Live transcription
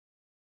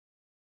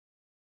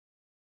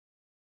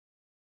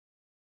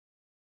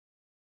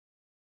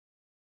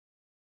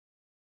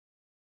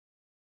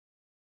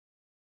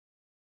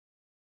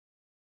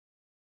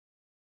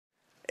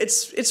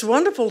It's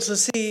wonderful to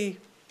see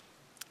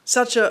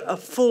such a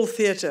full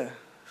theatre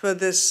for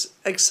this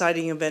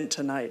exciting event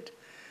tonight.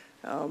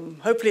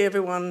 Hopefully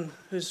everyone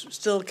who's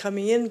still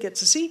coming in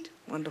gets a seat.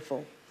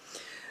 Wonderful.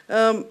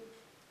 So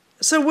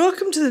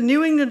welcome to the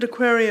New England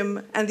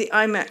Aquarium and the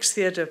IMAX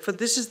Theatre, for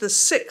this is the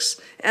 6th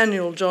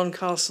annual John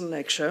Carlson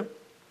Lecture,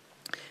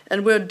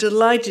 and we're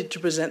delighted to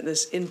present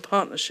this in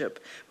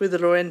partnership with the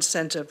Lorenz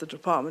Center of the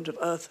Department of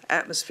Earth,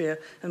 Atmosphere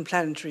and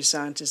Planetary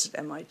Sciences at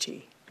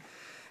MIT.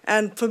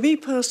 And for me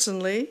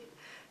personally,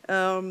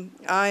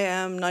 I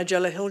am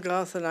Nigella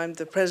Hilgarth, and I'm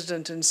the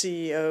President and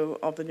CEO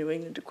of the New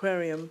England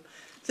Aquarium.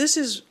 This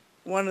is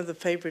one of the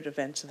favorite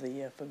events of the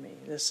year for me.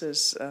 This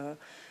is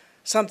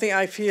something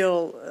I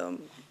feel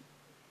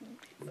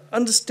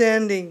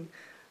understanding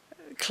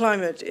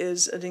climate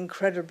is an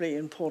incredibly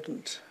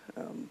important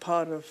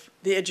part of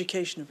the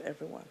education of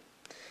everyone.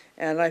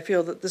 And I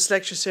feel that this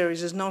lecture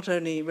series is not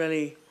only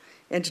really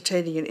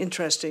entertaining and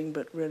interesting,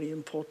 but really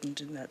important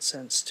in that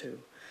sense too.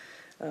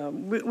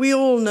 We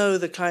all know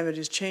the climate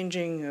is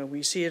changing,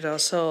 we see it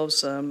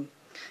ourselves, and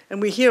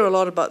we hear a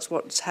lot about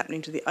what's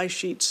happening to the ice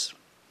sheets.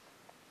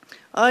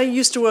 I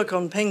used to work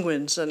on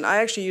penguins, and I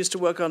actually used to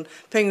work on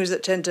penguins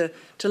that tend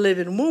to live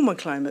in warmer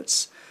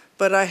climates.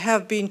 But I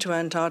have been to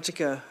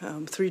Antarctica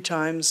 3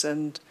 times,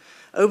 and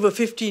over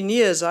 15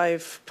 years,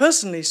 I've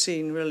personally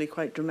seen really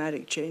quite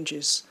dramatic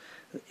changes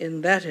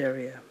in that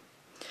area.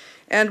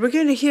 And we're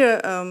going to hear,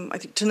 I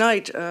think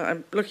tonight,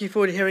 I'm looking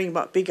forward to hearing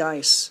about big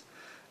ice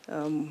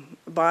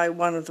by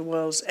one of the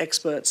world's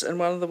experts and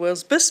one of the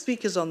world's best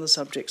speakers on the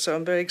subject, so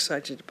I'm very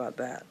excited about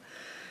that.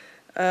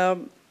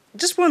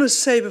 Just want to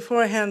say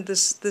before I hand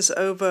this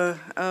over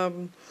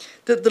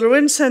that the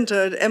Lorenz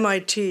Center at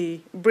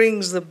MIT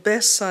brings the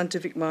best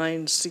scientific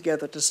minds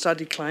together to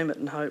study climate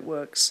and how it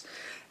works.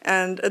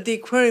 And at the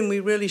Aquarium, we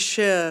really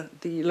share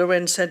the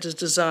Lorenz Center's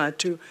desire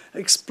to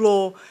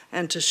explore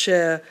and to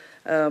share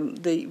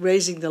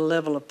raising the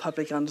level of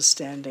public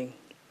understanding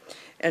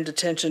and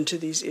attention to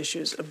these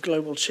issues of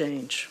global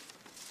change.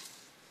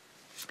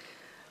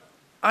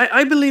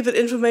 I believe that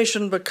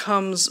information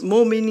becomes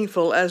more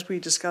meaningful as we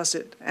discuss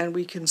it and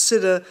we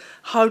consider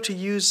how to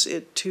use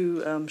it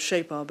to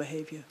shape our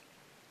behavior.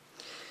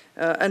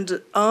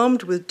 And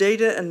armed with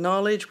data and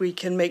knowledge, we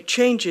can make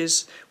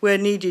changes where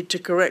needed to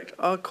correct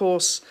our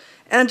course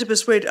and to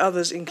persuade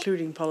others,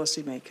 including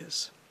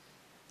policymakers.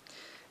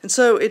 And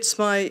so it's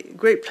my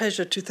great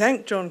pleasure to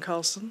thank John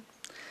Carlson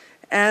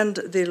and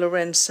the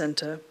Lorenz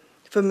Center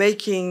for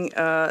making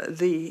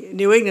the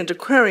New England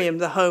Aquarium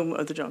the home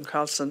of the John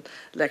Carlson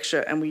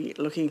Lecture, and we're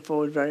looking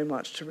forward very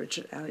much to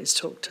Richard Alley's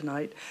talk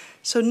tonight.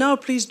 So now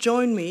please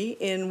join me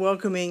in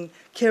welcoming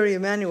Kerry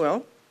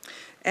Emanuel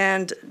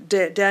and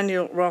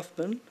Daniel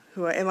Rothman,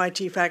 who are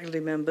MIT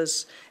faculty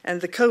members and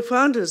the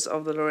co-founders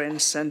of the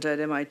Lorenz Center at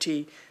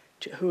MIT,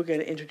 who are going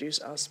to introduce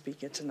our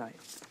speaker tonight.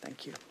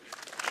 Thank you.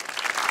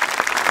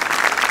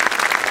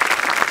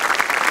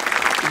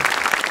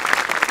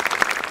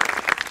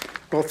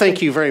 Well,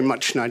 thank you very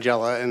much,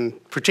 Nigella, and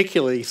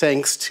particularly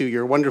thanks to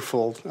your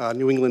wonderful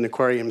New England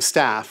Aquarium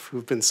staff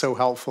who've been so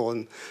helpful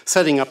in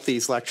setting up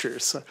these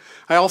lectures.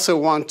 I also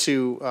want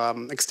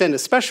to extend a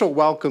special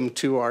welcome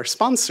to our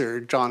sponsor,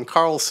 John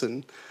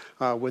Carlson,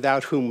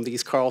 without whom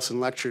these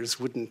Carlson lectures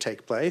wouldn't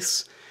take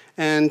place,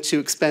 and to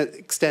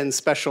extend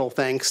special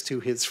thanks to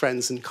his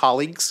friends and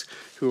colleagues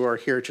who are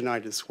here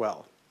tonight as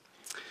well.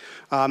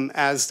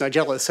 As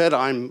Nigella said,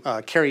 I'm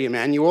Kerry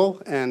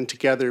Emanuel, and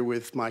together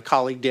with my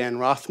colleague Dan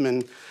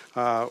Rothman,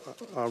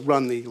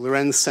 run the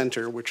Lorenz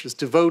Center, which is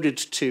devoted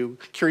to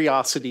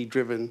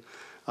curiosity-driven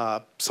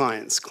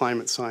science,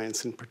 climate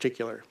science in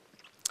particular.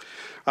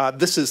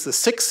 This is the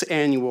 6th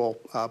annual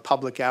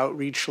public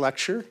outreach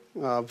lecture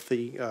of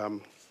the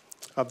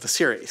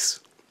series.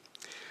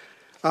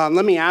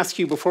 Let me ask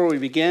you before we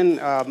begin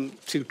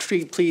to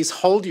please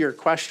hold your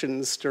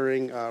questions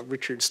during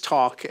Richard's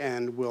talk,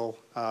 and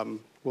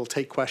we'll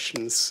take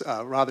questions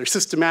rather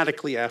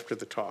systematically after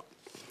the talk.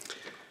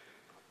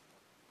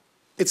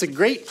 It's a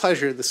great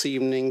pleasure this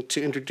evening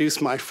to introduce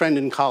my friend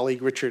and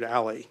colleague, Richard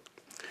Alley.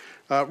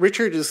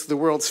 Richard is the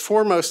world's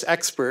foremost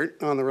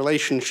expert on the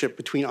relationship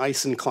between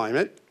ice and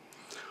climate,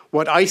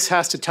 what ice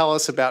has to tell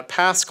us about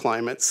past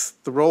climates,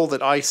 the role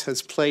that ice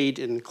has played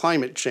in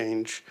climate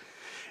change,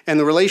 and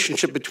the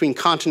relationship between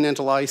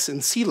continental ice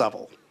and sea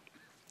level.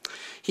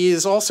 He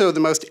is also the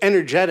most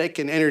energetic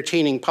and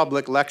entertaining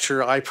public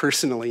lecturer I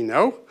personally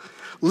know,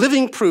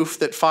 living proof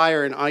that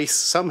fire and ice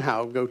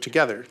somehow go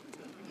together.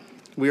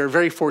 We are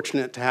very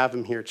fortunate to have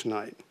him here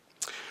tonight.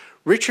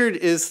 Richard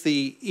is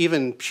the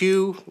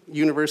Pugh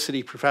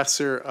University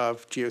Professor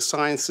of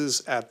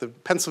Geosciences at the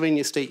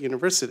Pennsylvania State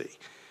University.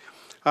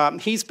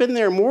 He's been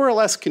there more or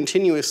less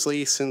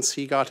continuously since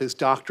he got his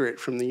doctorate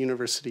from the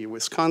University of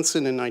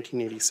Wisconsin in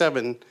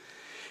 1987,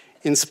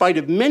 in spite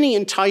of many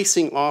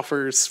enticing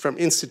offers from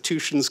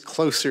institutions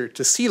closer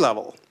to sea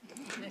level,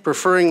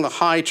 preferring the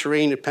high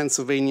terrain of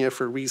Pennsylvania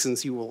for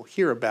reasons you will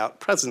hear about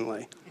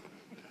presently.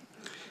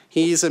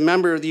 He's a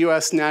member of the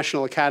U.S.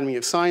 National Academy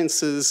of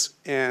Sciences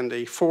and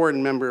a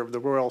foreign member of the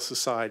Royal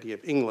Society of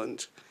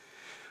England.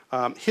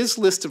 His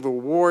list of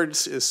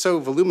awards is so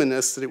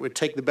voluminous that it would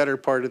take the better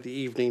part of the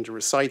evening to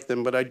recite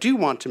them, but I do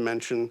want to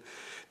mention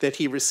that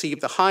he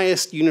received the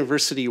highest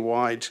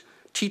university-wide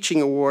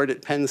teaching award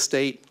at Penn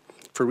State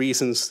for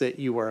reasons that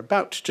you are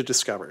about to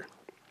discover.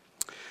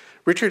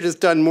 Richard has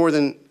done more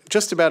than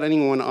just about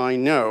anyone I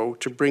know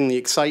to bring the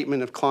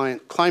excitement of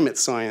climate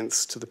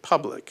science to the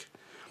public.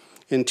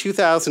 In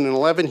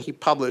 2011, he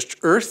published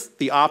Earth,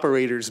 the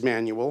Operator's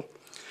Manual,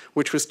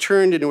 which was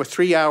turned into a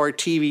 3-hour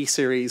TV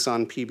series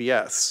on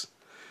PBS.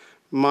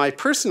 My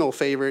personal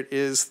favorite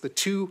is The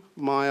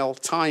 2-Mile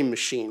Time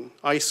Machine,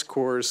 Ice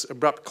Core's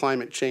Abrupt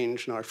Climate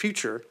Change in Our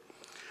Future,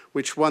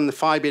 which won the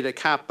Phi Beta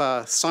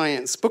Kappa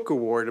Science Book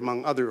Award,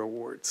 among other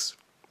awards.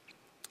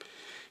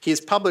 He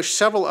has published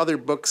several other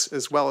books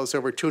as well as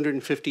over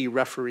 250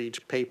 refereed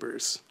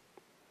papers.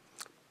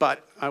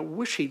 But I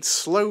wish he'd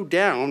slow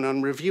down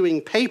on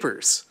reviewing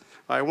papers.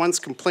 I once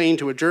complained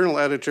to a journal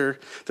editor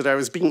that I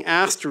was being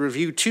asked to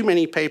review too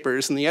many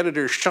papers, and the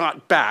editor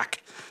shot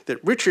back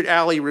that Richard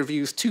Alley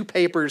reviews 2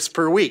 papers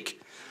per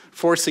week,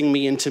 forcing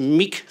me into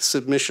meek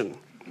submission.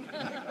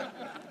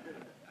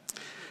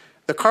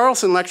 The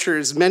Carlson Lecture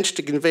is meant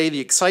to convey the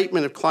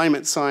excitement of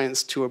climate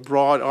science to a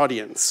broad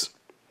audience.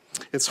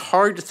 It's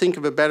hard to think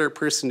of a better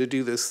person to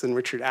do this than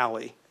Richard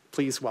Alley.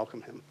 Please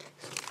welcome him.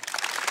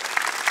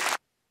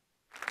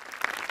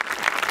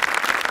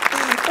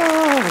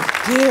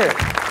 Oh, dear.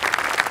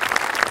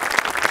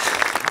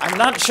 I'm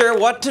not sure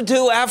what to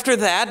do after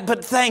that,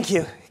 but thank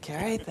you,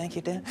 Carrie. Thank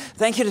you, Dan.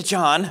 Thank you to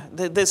John.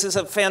 This is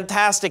a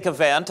fantastic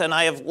event, and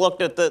I have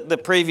looked at the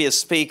previous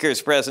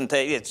speaker's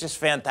presentation. It's just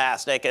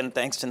fantastic, and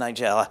thanks to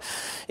Nigella.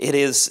 It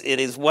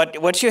is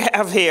what you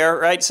have here,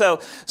 right?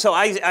 So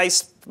I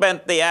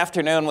spent the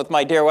afternoon with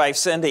my dear wife,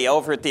 Cindy,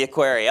 over at the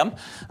aquarium.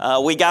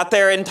 We got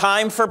there in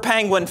time for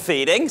penguin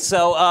feeding,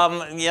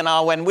 so, you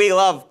know, and we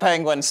love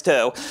penguins,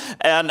 too.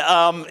 And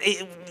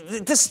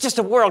this is just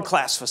a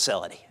world-class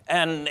facility.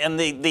 And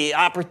the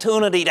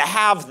opportunity to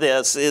have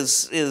this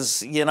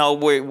is you know,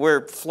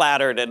 we're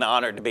flattered and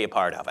honored to be a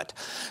part of it.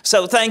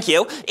 So thank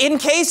you. In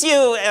case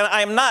you,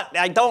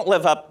 I don't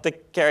live up to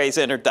Carrie's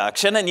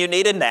introduction and you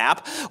need a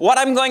nap, what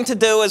I'm going to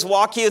do is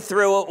walk you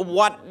through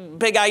what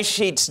big ice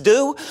sheets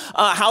do,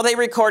 how they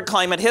record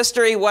climate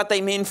history, what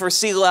they mean for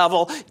sea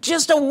level,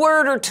 just a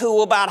word or two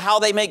about how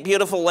they make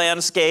beautiful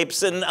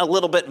landscapes and a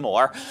little bit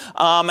more.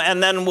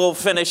 And then we'll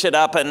finish it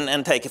up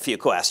and take a few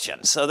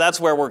questions. So that's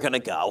where we're going to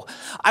go.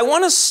 I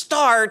want to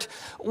start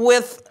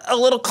with a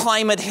little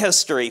climate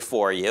history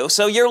for you.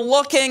 So you're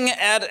looking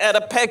at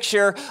a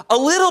picture a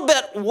little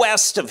bit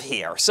west of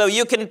here. So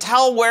you can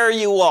tell where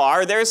you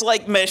are. There's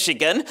Lake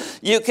Michigan.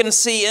 You can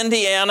see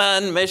Indiana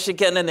and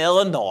Michigan and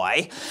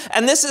Illinois.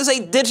 And this is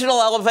a digital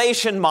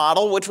elevation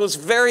model, which was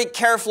very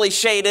carefully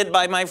shaded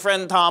by my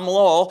friend Tom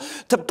Lowell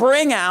to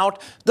bring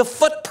out the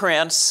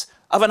footprints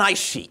of an ice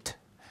sheet.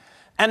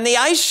 And the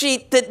ice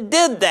sheet that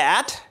did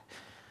that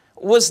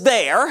was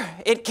there.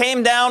 It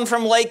came down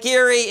from Lake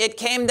Erie. It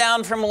came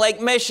down from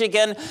Lake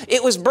Michigan.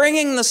 It was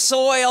bringing the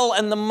soil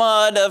and the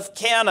mud of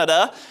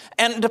Canada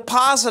and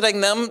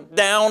depositing them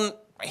down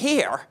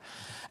here.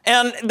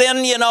 And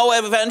then, you know,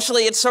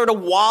 eventually it sort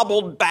of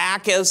wobbled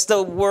back as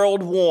the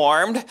world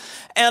warmed.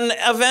 And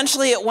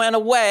eventually it went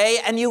away,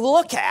 and you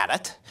look at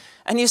it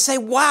and you say,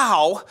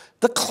 wow,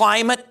 the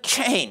climate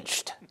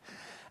changed.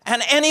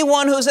 And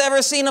anyone who's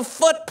ever seen a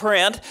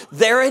footprint,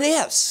 there it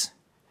is.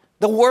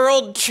 The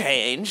world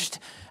changed,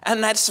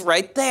 and that's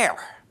right there.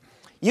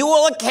 You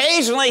will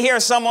occasionally hear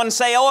someone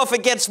say, oh, if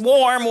it gets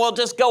warm, we'll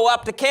just go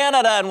up to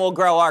Canada and we'll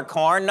grow our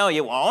corn. No,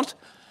 you won't.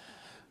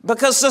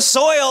 Because the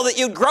soil that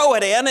you grow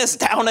it in is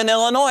down in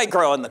Illinois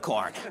growing the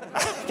corn.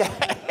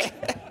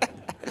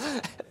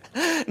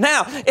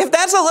 Now, if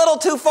that's a little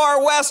too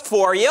far west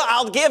for you,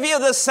 I'll give you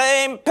the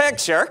same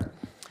picture,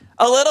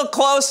 a little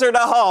closer to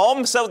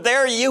home, so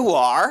there you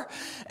are.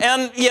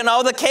 And, you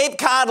know, the Cape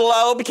Cod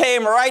lobe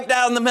came right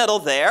down the middle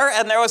there,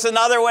 and there was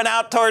another one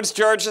out towards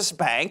Georges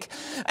Bank,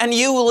 and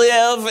you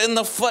live in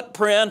the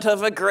footprint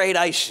of a great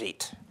ice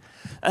sheet.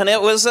 And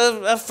it was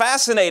a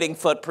fascinating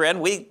footprint.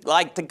 We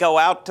like to go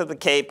out to the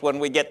Cape when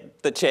we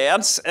get the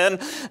chance, and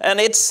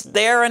it's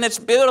there and it's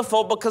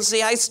beautiful because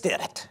the ice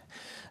did it.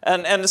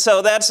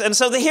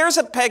 Here's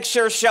a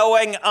picture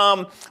showing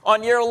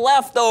on your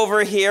left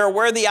over here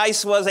where the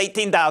ice was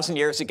 18,000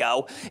 years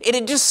ago. It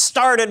had just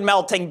started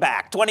melting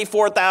back.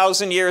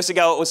 24,000 years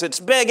ago it was its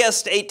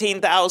biggest.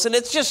 18,000,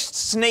 it's just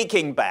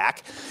sneaking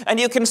back.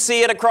 And you can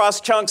see it across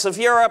chunks of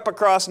Europe,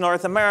 across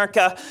North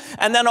America.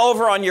 And then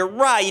over on your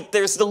right,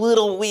 there's the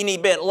little weeny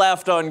bit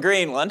left on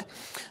Greenland.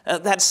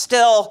 That's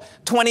still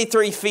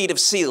 23 feet of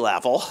sea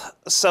level,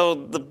 so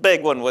the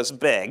big one was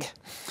big.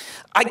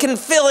 I can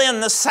fill in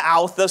the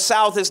south. The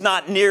south is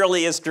not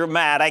nearly as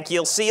dramatic.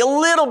 You'll see a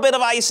little bit of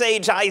Ice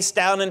Age ice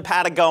down in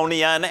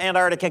Patagonia, and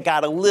Antarctica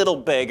got a little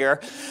bigger.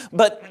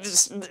 But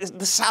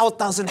the south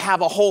doesn't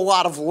have a whole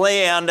lot of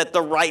land at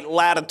the right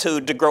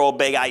latitude to grow a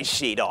big ice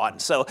sheet on.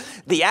 So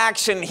the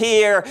action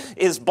here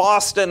is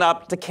Boston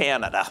up to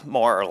Canada,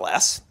 more or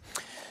less.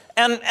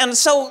 And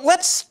so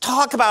let's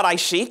talk about ice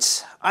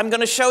sheets. I'm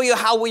going to show you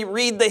how we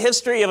read the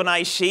history of an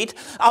ice sheet.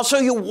 I'll show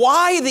you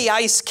why the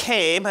ice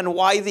came and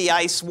why the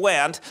ice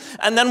went,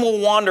 and then we'll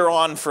wander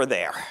on for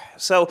there.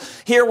 So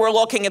here we're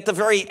looking at the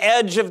very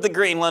edge of the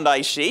Greenland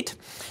ice sheet,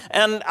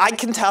 and I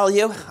can tell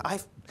you,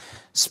 I've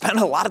spent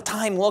a lot of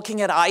time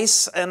looking at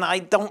ice, and I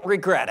don't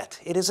regret it.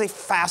 It is a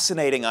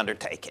fascinating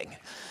undertaking.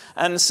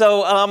 And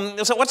so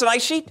what's an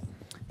ice sheet?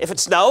 If it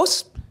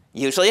snows,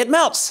 usually it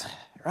melts.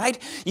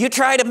 Right? You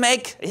try to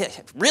make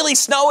really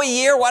snowy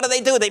year, what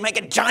do? They make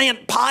a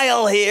giant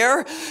pile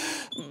here,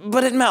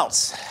 but it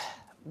melts.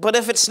 But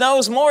if it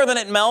snows more than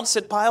it melts,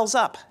 it piles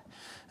up.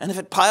 And if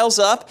it piles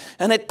up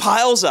and it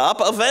piles up,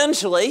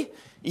 eventually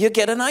you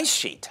get an ice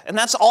sheet. And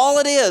that's all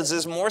it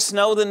is more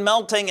snow than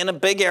melting in a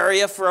big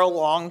area for a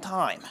long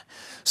time.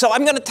 So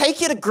I'm going to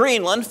take you to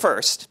Greenland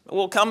first.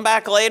 We'll come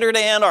back later to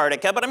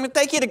Antarctica, but I'm going to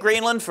take you to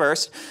Greenland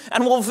first,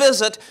 and we'll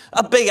visit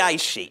a big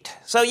ice sheet.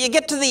 So you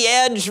get to the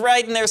edge,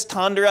 right, and there's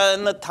tundra,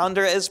 and the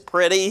tundra is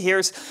pretty.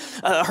 Here's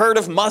a herd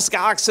of musk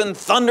oxen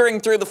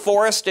thundering through the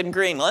forest in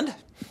Greenland.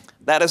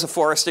 That is a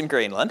forest in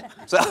Greenland.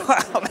 So,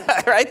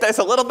 right, there's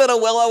a little bit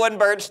of willow and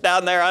birch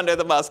down there under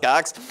the musk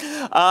ox.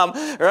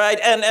 Right,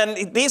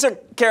 and these are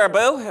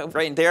caribou,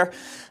 reindeer,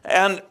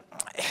 and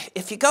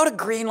if you go to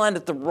Greenland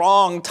at the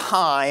wrong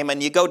time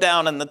and you go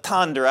down in the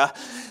tundra,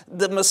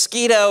 the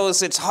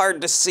mosquitoes, it's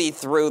hard to see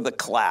through the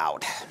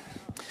cloud.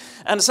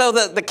 And so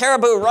the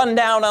caribou run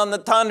down on the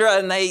tundra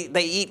and they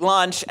eat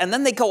lunch, and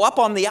then they go up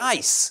on the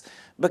ice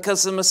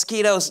because the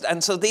mosquitoes,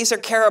 and so these are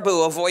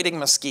caribou avoiding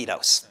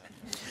mosquitoes.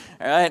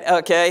 All right,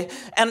 okay.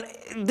 And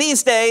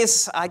these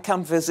days, I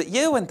come visit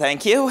you and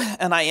thank you,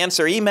 and I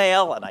answer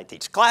email and I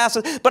teach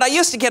classes. But I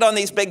used to get on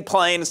these big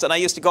planes and I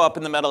used to go up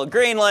in the middle of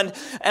Greenland.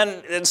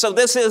 And so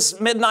this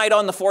is midnight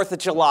on the 4th of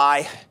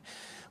July.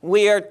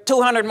 We are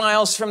 200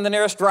 miles from the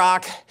nearest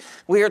rock.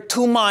 We are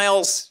 2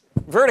 miles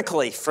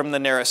vertically from the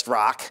nearest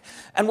rock.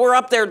 And we're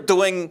up there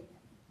doing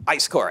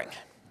ice coring.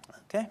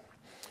 Okay?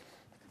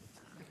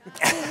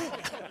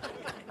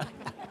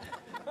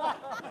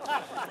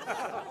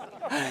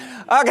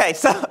 Okay,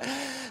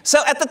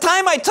 so at the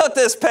time I took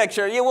this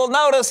picture, you will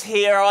notice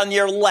here on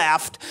your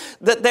left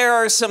that there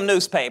are some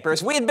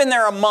newspapers. We had been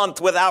there a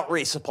month without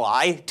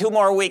resupply, 2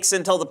 more weeks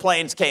until the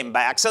planes came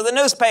back, so the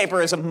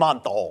newspaper is a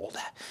month old.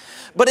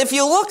 But if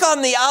you look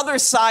on the other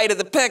side of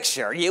the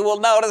picture, you will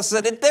notice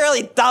that it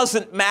really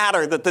doesn't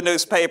matter that the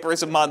newspaper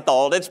is a month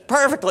old. It's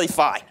perfectly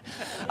fine.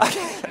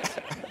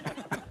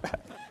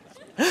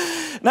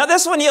 Now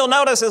this one you'll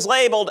notice is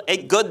labeled a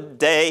good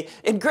day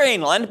in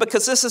Greenland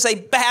because this is a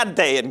bad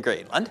day in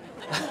Greenland.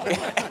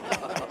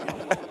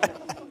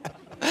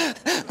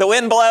 The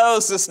wind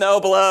blows, the snow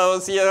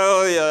blows,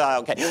 yeah,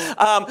 okay.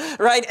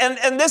 Right,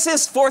 and this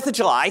is 4th of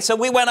July, so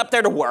we went up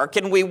there to work,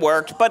 and we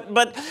worked, but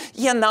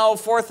you know,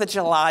 4th of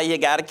July, you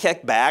gotta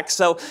kick back,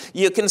 so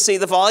you can see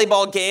the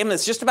volleyball game.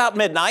 It's just about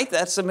midnight,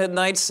 that's the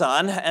midnight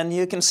sun, and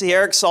you can see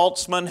Eric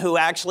Saltzman, who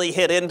actually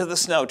hit into the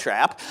snow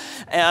trap,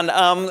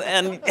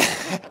 and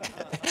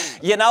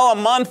you know, a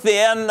month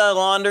in, the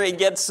laundry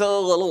gets a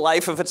little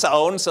life of its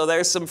own, so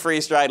there's some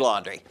freeze-dried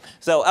laundry.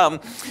 So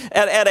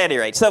at any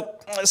rate,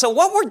 so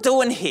what we're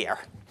doing here,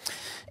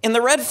 in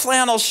the red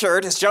flannel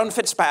shirt is Joan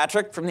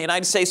Fitzpatrick from the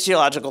United States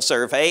Geological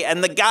Survey,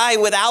 and the guy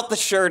without the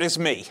shirt is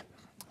me,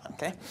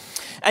 okay?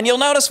 And you'll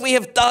notice we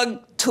have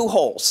dug 2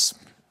 holes,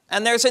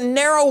 and there's a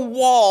narrow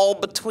wall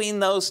between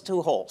those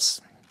 2 holes.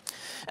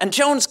 And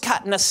Joan's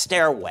cutting a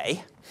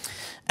stairway,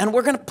 and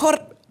we're gonna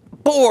put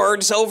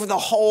boards over the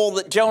hole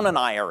that Joan and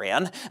I are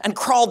in and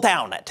crawl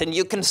down it, and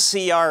you can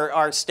see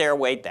our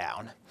stairway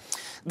down.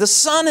 The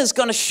sun is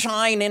going to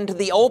shine into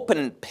the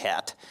open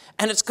pit,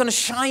 and it's going to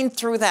shine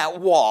through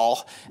that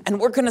wall, and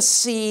we're going to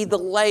see the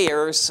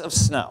layers of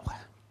snow.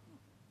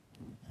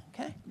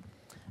 Okay?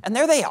 And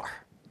there they are.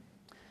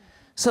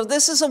 So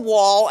this is a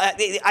wall.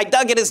 I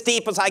dug it as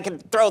deep as I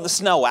could throw the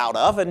snow out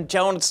of, and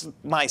Joan's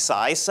my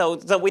size, so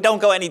we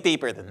don't go any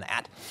deeper than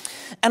that.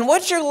 And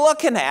what you're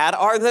looking at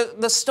are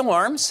the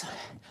storms.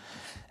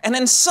 And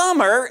in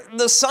summer,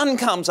 the sun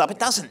comes up. It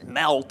doesn't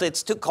melt.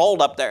 It's too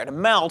cold up there to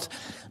melt.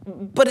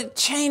 But it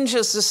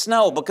changes the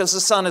snow because the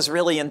sun is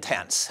really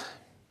intense.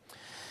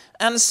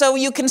 And so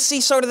you can see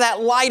sort of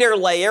that lighter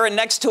layer, and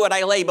next to it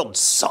I labeled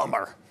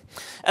summer.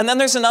 And then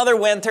there's another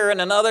winter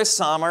and another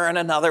summer and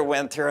another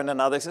winter and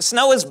another.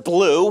 Snow is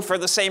blue for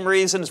the same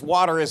reasons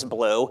water is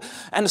blue.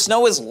 And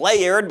snow is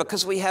layered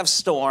because we have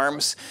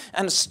storms.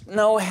 And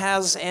snow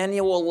has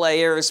annual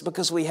layers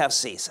because we have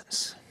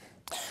seasons.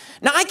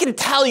 Now I can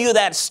tell you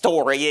that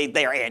story,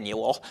 they're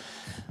annual.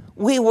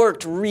 We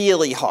worked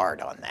really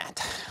hard on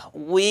that.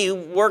 We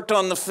worked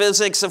on the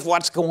physics of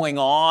what's going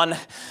on.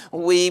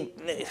 We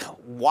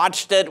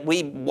watched it.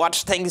 We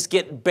watched things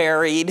get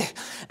buried.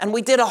 And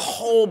we did a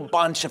whole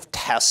bunch of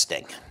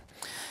testing.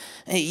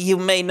 You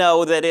may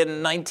know that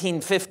in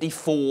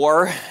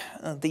 1954,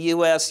 the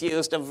US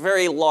used a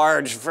very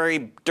large,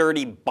 very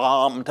dirty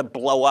bomb to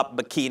blow up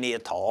Bikini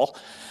Atoll.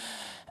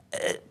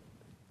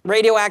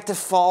 Radioactive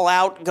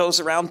fallout goes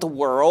around the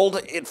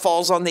world. It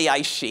falls on the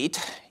ice sheet.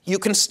 You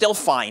can still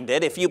find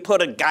it. If you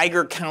put a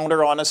Geiger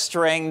counter on a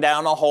string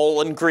down a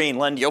hole in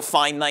Greenland, you'll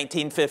find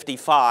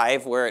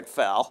 1955 where it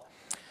fell.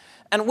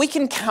 And we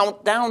can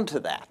count down to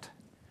that.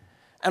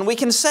 And we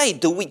can say,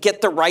 do we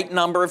get the right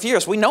number of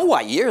years? We know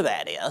what year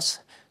that is.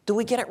 Do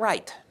we get it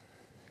right?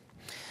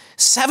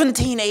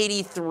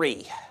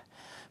 1783.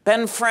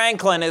 Ben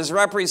Franklin is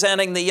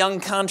representing the young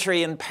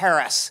country in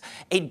Paris.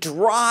 A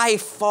dry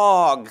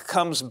fog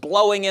comes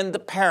blowing into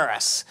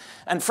Paris.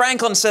 And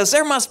Franklin says,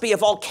 there must be a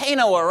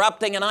volcano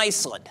erupting in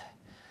Iceland.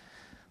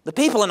 The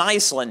people in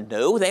Iceland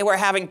knew. They were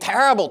having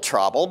terrible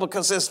trouble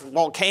because this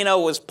volcano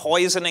was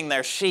poisoning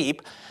their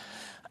sheep.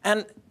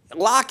 And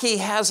Locke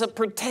has a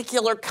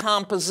particular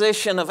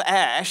composition of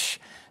ash,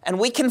 and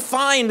we can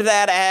find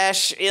that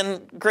ash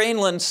in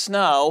Greenland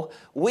snow.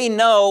 We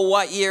know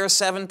what year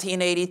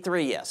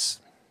 1783 is.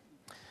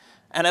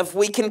 And if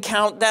we can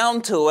count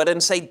down to it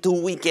and say, do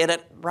we get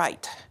it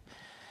right?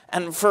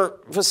 And for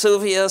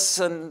Vesuvius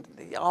and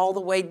all the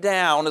way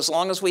down, as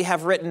long as we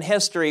have written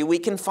history, we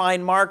can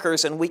find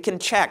markers and we can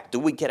check, do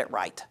we get it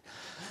right?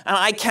 And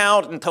I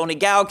count, and Tony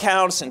Gao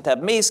counts, and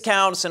Deb Meese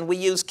counts, and we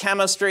use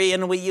chemistry,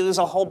 and we use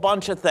a whole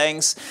bunch of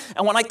things.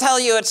 And when I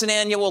tell you it's an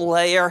annual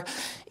layer,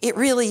 it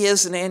really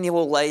is an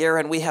annual layer,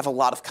 and we have a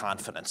lot of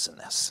confidence in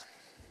this.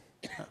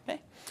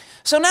 Okay?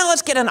 So now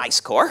let's get an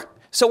ice core.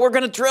 So we're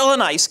going to drill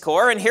an ice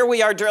core, and here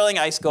we are drilling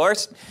ice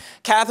cores.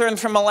 Catherine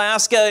from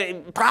Alaska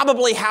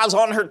probably has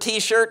on her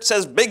t-shirt,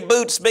 says big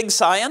boots, big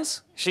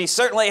science. She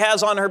certainly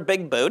has on her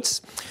big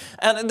boots.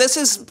 And this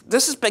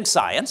is big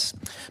science,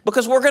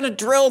 because we're going to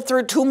drill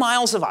through 2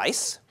 miles of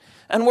ice,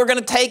 and we're going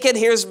to take it.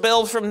 Here's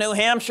Bill from New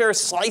Hampshire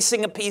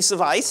slicing a piece of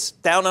ice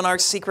down in our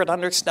secret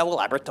under snow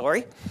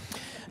laboratory.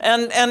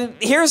 And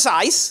here's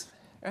ice,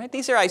 right?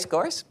 These are ice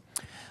cores.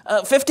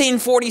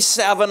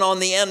 1547 on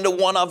the end of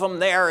one of them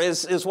there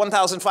is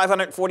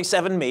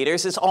 1,547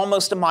 meters. It's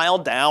almost a mile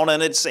down,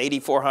 and it's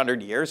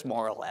 8,400 years,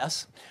 more or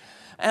less.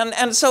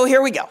 And so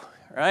here we go,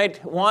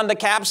 right? Wanda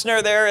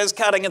Kapsner there is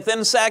cutting a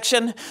thin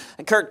section.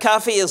 Kurt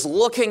Cuffey is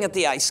looking at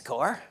the ice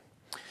core.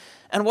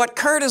 And what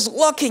Kurt is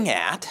looking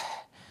at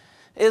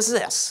is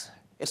this.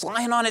 It's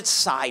lying on its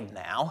side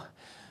now.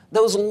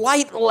 Those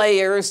light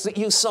layers that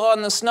you saw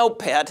in the snow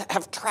pit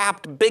have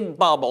trapped big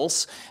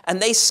bubbles,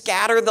 and they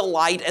scatter the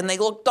light, and they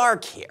look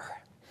dark here.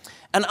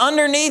 And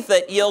underneath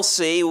it, you'll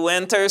see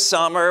winter,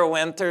 summer,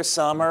 winter,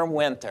 summer,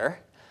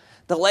 winter.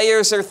 The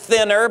layers are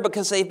thinner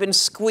because they've been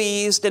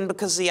squeezed and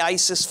because the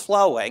ice is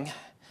flowing,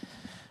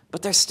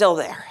 but they're still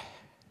there.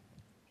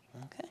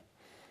 Okay?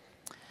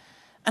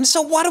 And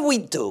so what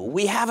do?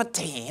 We have a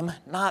team,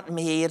 not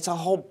me, it's a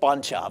whole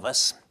bunch of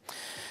us,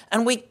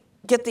 and we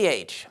get the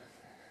age.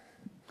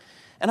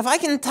 And if I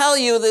can tell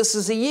you this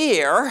is a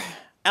year,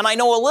 and I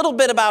know a little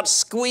bit about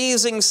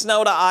squeezing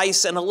snow to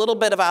ice and a little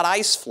bit about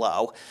ice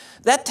flow,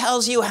 that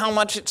tells you how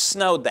much it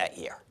snowed that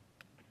year.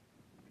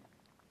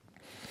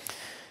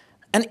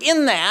 And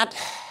in that,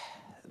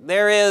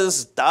 there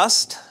is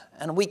dust,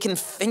 and we can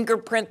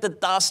fingerprint the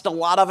dust. A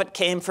lot of it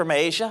came from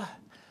Asia.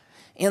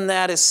 In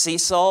that is sea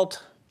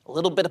salt, a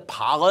little bit of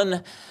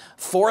pollen,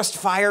 forest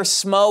fire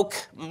smoke,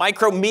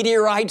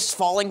 micrometeorites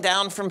falling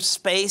down from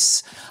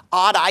space,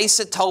 odd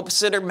isotopes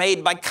that are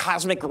made by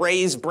cosmic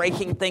rays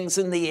breaking things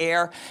in the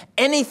air.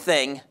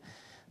 Anything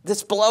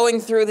that's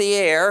blowing through the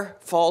air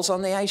falls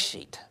on the ice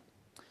sheet.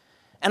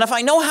 And if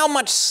I know how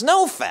much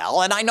snow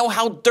fell, and I know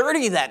how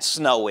dirty that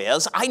snow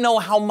is, I know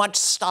how much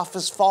stuff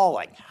is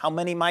falling, how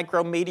many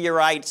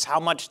micrometeorites, how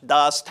much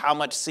dust, how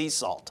much sea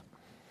salt.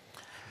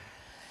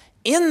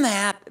 In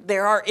that,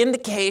 there are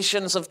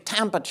indications of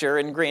temperature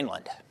in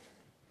Greenland.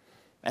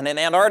 And in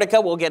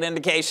Antarctica, we'll get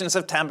indications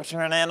of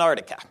temperature in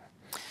Antarctica.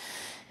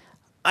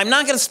 I'm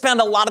not going to spend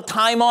a lot of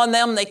time on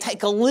them. They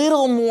take a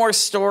little more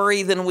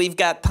story than we've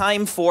got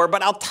time for,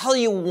 but I'll tell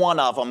you one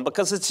of them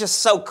because it's just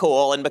so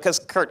cool and because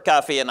Kurt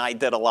Cuffey and I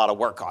did a lot of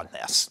work on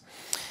this.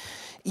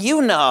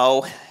 You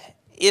know,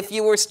 if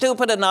you were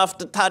stupid enough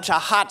to touch a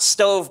hot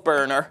stove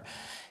burner,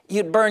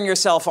 you'd burn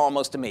yourself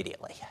almost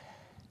immediately.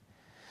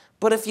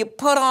 But if you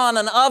put on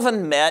an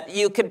oven mitt,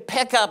 you could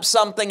pick up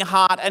something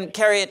hot and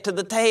carry it to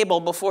the table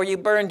before you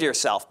burned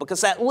yourself, because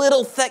that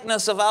little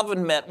thickness of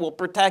oven mitt will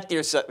protect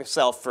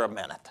yourself for a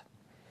minute.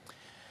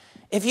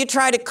 If you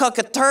try to cook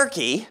a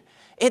turkey,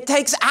 it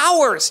takes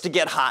hours to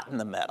get hot in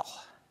the middle.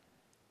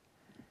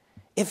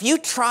 If you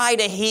try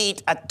to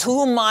heat a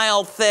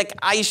 2-mile thick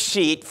ice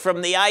sheet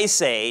from the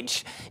Ice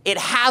Age, it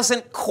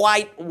hasn't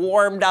quite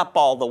warmed up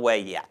all the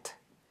way yet.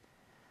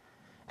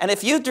 And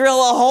if you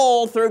drill a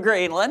hole through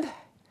Greenland,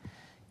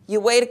 you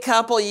wait a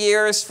couple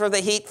years for the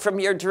heat from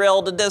your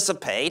drill to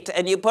dissipate,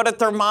 and you put a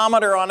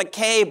thermometer on a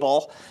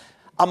cable.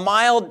 A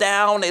mile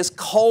down is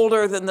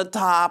colder than the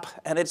top,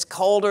 and it's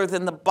colder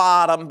than the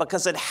bottom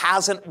because it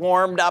hasn't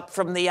warmed up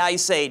from the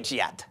Ice Age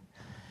yet.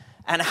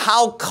 And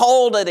how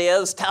cold it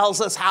is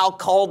tells us how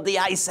cold the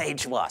Ice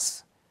Age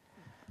was.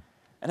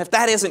 And if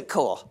that isn't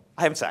cool,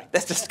 I'm sorry,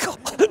 that's just cool.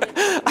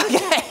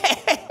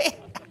 Okay.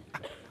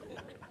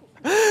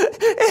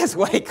 It's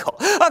way cool.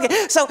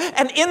 Okay, so,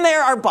 and in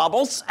there are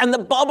bubbles, and the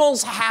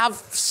bubbles have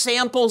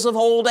samples of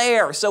old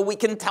air, so we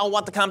can tell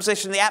what the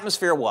composition of the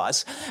atmosphere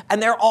was,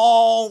 and they're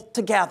all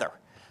together.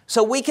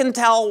 So we can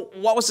tell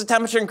what was the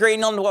temperature in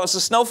Greenland, what was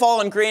the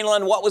snowfall in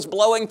Greenland, what was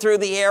blowing through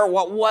the air,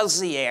 what was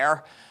the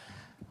air,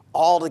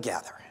 all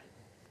together.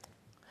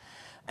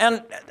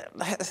 And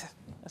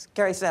as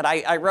Gary said,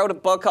 I wrote a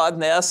book on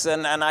this,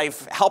 and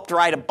I've helped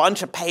write a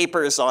bunch of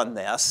papers on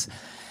this.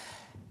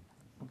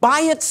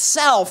 By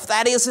itself,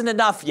 that isn't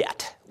enough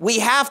yet. We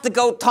have to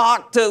go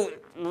talk to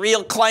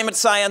real climate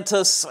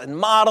scientists and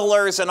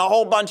modelers and a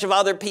whole bunch of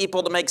other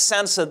people to make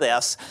sense of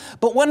this.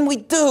 But when we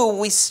do,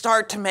 we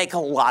start to make a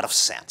lot of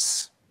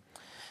sense.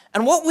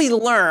 And what we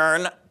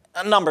learn,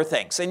 a number of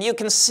things, and you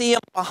can see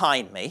them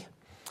behind me.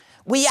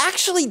 We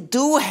actually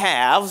do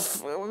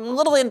have, a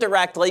little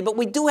indirectly, but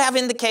we do have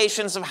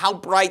indications of how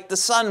bright the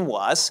sun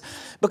was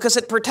because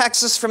it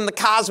protects us from the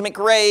cosmic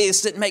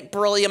rays that make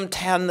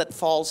beryllium-10 that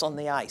falls on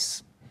the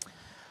ice.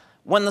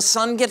 When the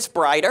sun gets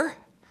brighter,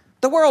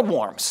 the world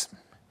warms.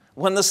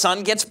 When the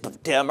sun gets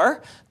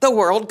dimmer, the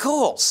world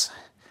cools.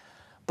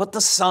 But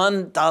the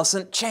sun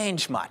doesn't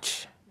change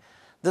much.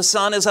 The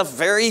sun is a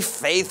very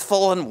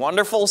faithful and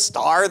wonderful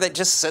star that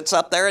just sits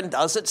up there and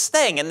does its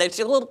thing. And there's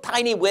little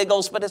tiny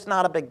wiggles, but it's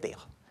not a big deal.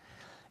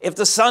 If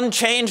the sun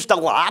changed a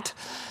lot,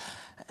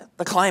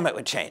 the climate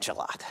would change a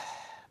lot.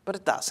 But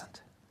it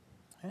doesn't.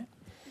 Okay?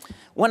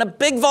 When a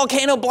big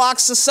volcano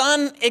blocks the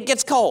sun, it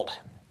gets cold.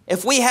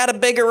 If we had a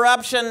big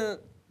eruption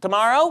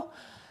tomorrow,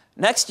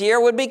 next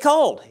year would be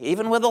cold,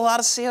 even with a lot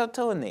of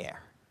CO2 in the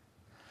air.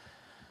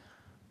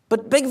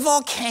 But big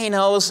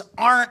volcanoes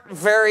aren't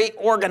very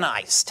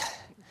organized.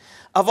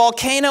 A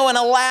volcano in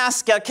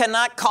Alaska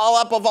cannot call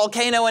up a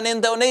volcano in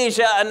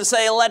Indonesia and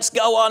say, let's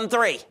go on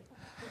 3.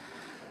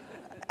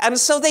 And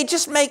so they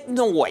just make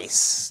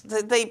noise.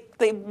 They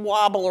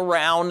wobble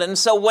around. And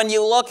so when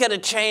you look at a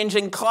change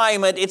in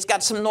climate, it's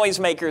got some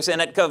noisemakers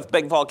in it of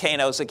big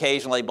volcanoes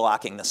occasionally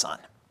blocking the sun.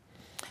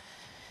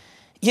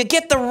 You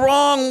get the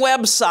wrong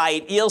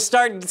website, you'll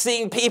start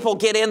seeing people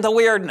get into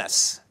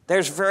weirdness.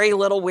 There's very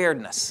little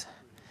weirdness.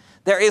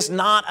 There is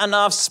not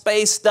enough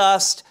space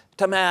dust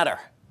to matter,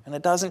 and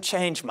it doesn't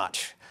change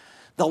much.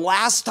 The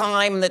last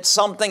time that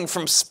something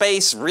from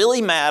space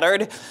really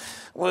mattered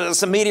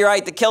was a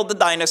meteorite that killed the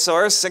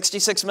dinosaurs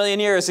 66 million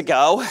years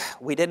ago.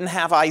 We didn't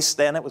have ice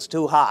then, it was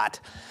too hot.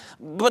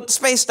 But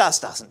space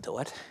dust doesn't do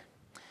it.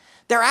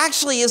 There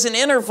actually is an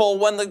interval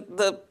when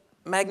the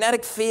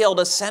magnetic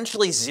field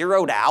essentially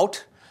zeroed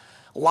out.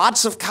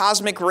 Lots of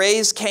cosmic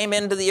rays came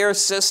into the Earth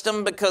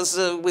system because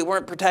we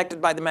weren't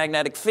protected by the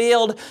magnetic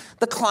field.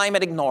 The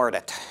climate ignored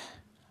it.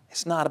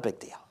 It's not a big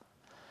deal.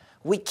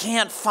 We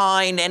can't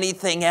find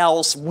anything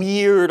else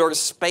weird or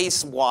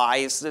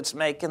space-wise that's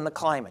making the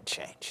climate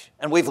change.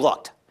 And we've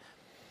looked.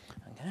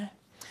 Okay?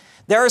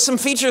 There are some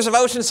features of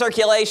ocean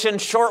circulation,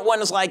 short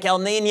ones like El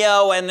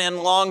Nino, and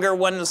then longer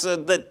ones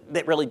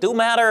that really do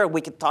matter.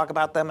 We could talk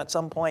about them at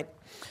some point.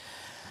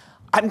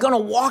 I'm going to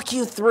walk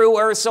you through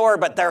Earth's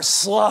orbit. They're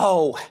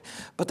slow,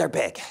 but they're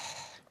big.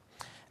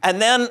 And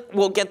then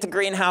we'll get to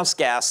greenhouse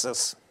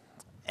gases.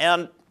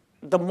 And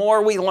the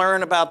more we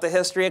learn about the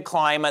history of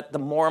climate, the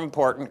more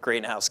important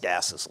greenhouse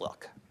gases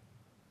look.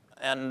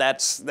 And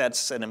that's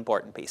an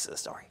important piece of the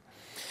story.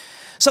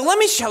 So let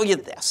me show you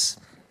this.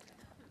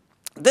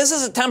 This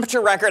is a temperature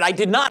record I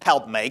did not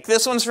help make.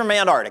 This one's from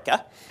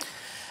Antarctica.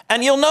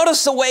 And you'll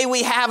notice the way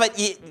we have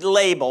it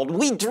labeled.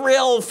 We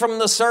drill from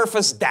the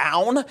surface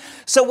down.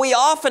 So we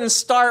often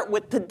start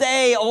with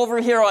today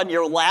over here on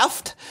your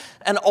left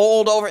and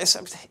old over.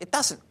 It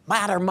doesn't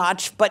matter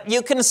much, but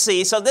you can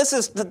see. So this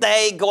is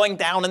today going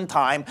down in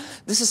time.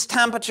 This is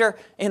temperature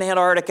in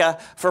Antarctica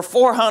for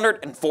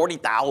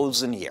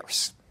 440,000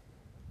 years.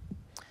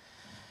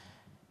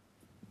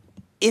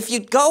 If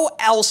you go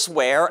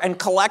elsewhere and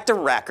collect a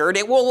record,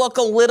 it will look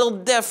a little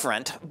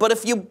different. But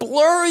if you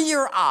blur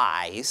your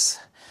eyes,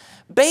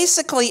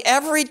 basically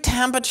every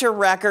temperature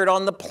record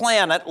on the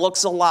planet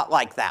looks a lot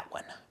like that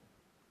one.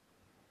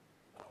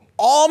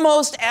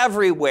 Almost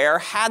everywhere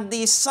had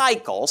these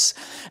cycles,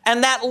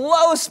 and that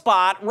low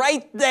spot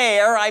right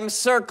there, I'm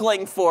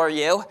circling for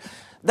you,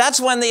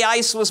 that's when the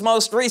ice was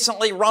most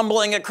recently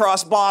rumbling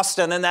across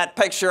Boston in that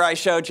picture I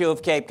showed you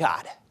of Cape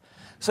Cod.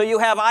 So you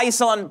have ice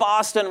on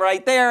Boston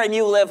right there, and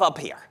you live up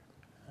here.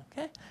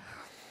 Okay?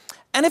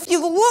 And if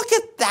you look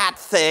at that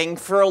thing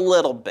for a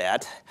little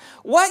bit,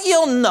 what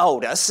you'll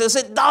notice is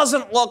it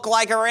doesn't look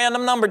like a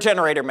random number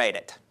generator made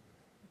it.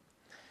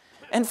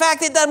 In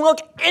fact, it doesn't look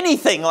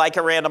anything like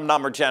a random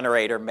number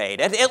generator made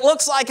it. It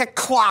looks like a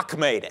clock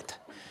made it.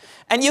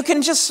 And you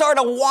can just sort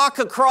of walk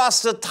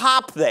across the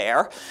top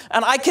there,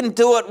 and I can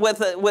do it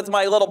with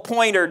my little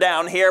pointer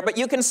down here, but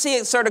you can see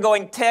it sort of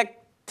going tick,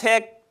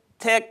 tick,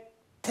 tick,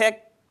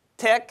 tick,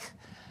 tick.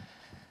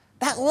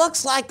 That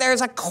looks like there's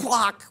a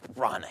clock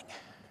running.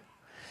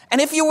 And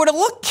if you were to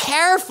look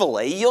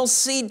carefully, you'll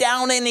see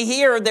down in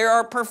here there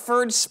are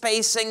preferred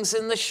spacings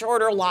in the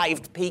shorter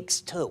lived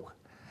peaks too.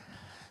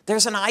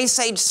 There's an ice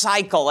age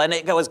cycle, and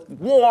it goes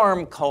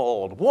warm,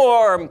 cold,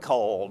 warm,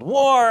 cold,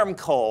 warm,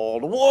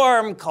 cold,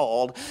 warm,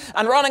 cold.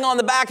 And running on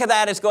the back of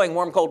that is going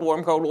warm, cold,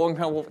 warm, cold, warm,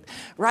 cold,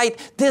 right?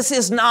 This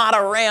is not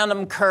a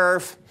random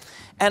curve.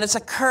 And it's a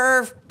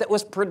curve that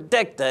was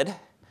predicted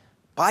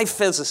by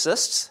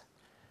physicists,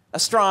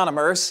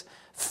 astronomers,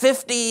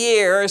 50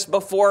 years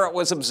before it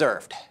was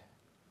observed.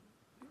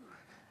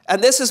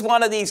 And this is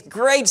one of these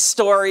great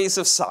stories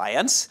of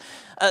science.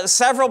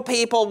 Several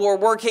people were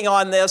working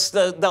on this.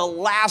 The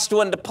last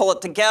one to pull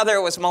it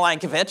together was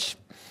Milankovitch.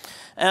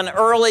 And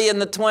early in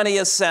the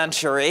 20th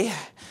century,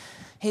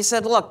 he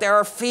said, look, there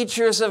are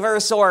features of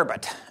Earth's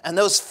orbit. And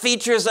those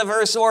features of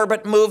Earth's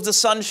orbit move the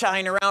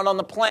sunshine around on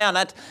the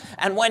planet.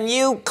 And when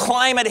you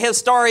climate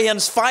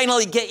historians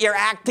finally get your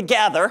act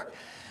together,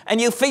 and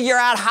you figure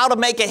out how to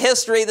make a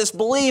history that's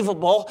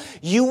believable,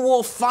 you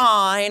will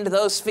find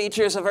those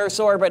features of Earth's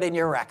orbit in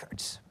your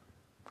records.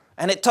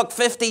 And it took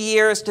 50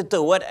 years to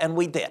do it, and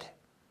we did.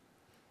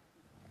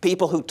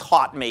 People who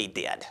taught me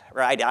did,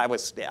 right?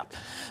 Yeah.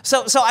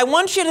 So I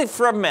want you to,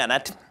 for a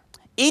minute,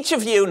 each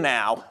of you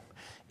now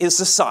is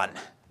the sun,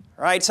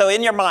 right? So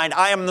in your mind,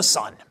 I am the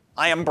sun.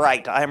 I am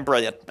bright. I am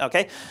brilliant,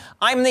 okay?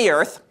 I'm the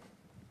Earth,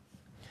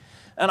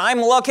 and I'm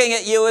looking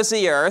at you as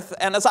the Earth,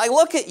 and as I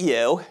look at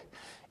you,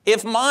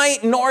 if my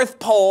North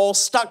Pole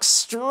stuck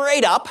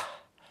straight up,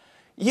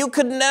 you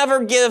could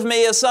never give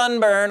me a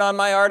sunburn on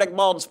my Arctic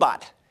bald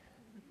spot.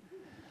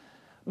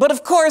 But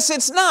of course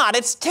it's not.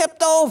 It's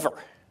tipped over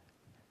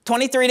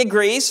 23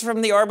 degrees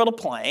from the orbital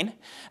plane.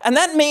 And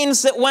that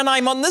means that when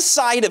I'm on this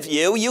side of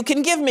you, you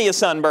can give me a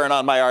sunburn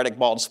on my Arctic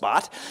bald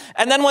spot.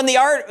 And then when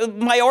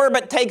my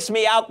orbit takes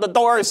me out the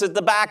doors at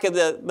the back of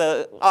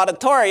the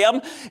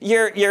auditorium,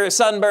 you're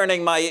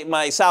sunburning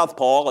my South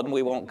Pole, and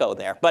we won't go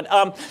there. But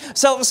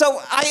as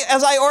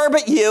I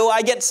orbit you,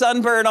 I get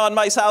sunburn on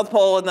my South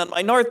Pole and then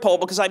my North Pole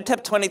because I'm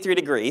tipped 23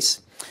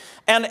 degrees.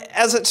 And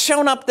as it's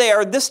shown up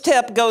there, this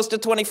tip goes to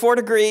 24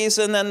 degrees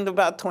and then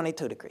about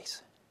 22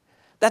 degrees.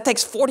 That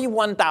takes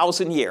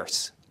 41,000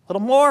 years. A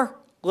little more,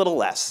 a little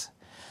less.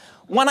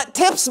 When it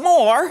tips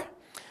more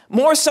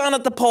sun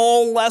at the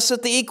pole, less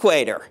at the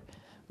equator.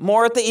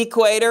 More at the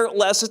equator,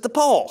 less at the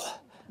pole.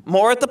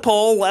 More at the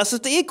pole, less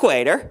at the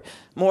equator.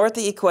 More at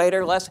the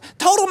equator, less.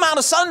 Total amount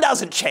of sun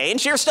doesn't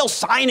change. You're still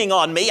shining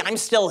on me. I'm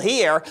still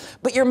here.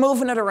 But you're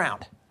moving it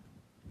around.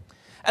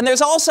 And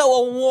there's also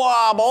a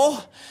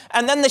wobble,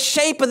 and then the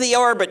shape of the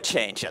orbit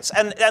changes.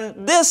 And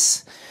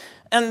this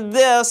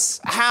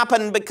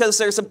happen because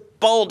there's a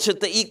bulge at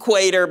the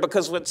equator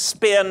because it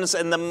spins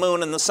and the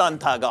moon and the sun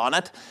tug on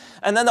it.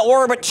 And then the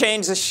orbit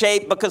changes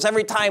shape because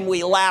every time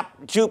we lap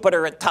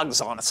Jupiter, it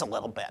tugs on us a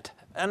little bit.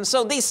 And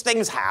so these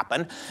things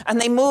happen, and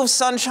they move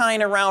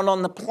sunshine around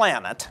on the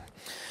planet.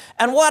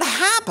 And what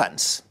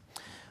happens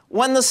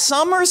when the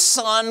summer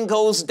sun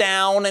goes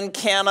down in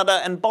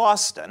Canada and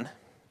Boston,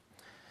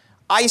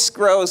 ice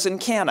grows in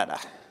Canada.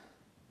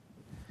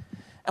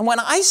 And when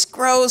ice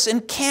grows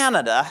in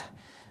Canada,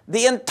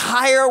 the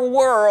entire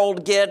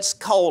world gets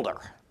colder,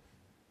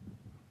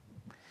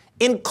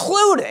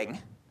 including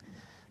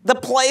the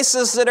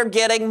places that are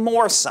getting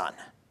more sun.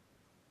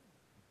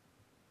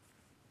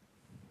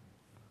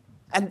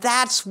 And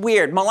that's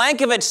weird.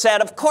 Milankovitch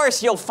said, of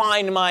course you'll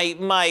find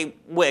my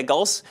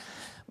wiggles,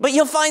 but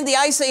you'll find the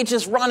ice age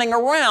is running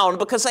around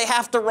because they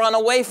have to run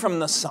away from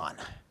the sun.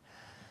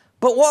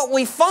 But what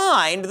we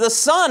find, the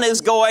sun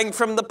is going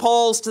from the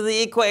poles to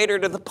the equator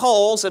to the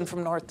poles and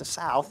from north to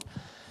south.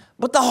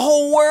 But the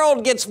whole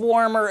world gets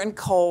warmer and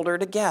colder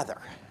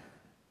together.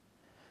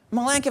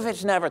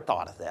 Milankovitch never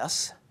thought of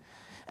this.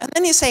 And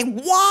then you say,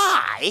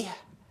 why?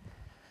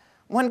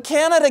 When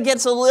Canada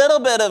gets a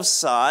little bit of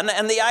sun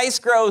and the ice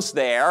grows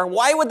there,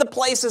 why would the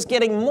places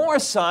getting more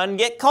sun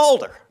get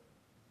colder?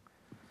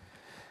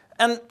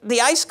 And the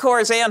ice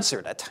cores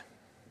answered it.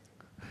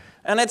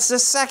 And it's the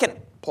second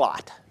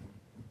plot.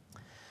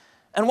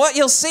 And what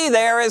you'll see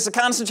there is the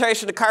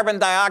concentration of carbon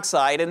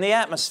dioxide in the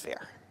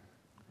atmosphere.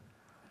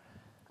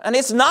 And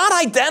it's not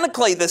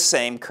identically the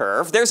same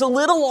curve. There's a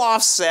little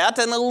offset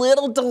and a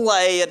little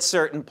delay at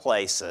certain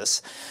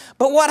places.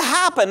 But what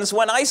happens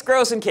when ice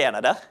grows in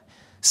Canada,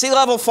 sea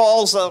level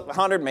falls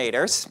 100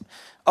 meters,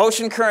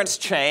 ocean currents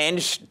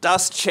change,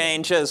 dust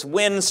changes,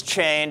 winds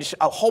change,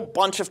 a whole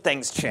bunch of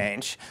things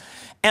change.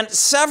 And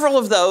several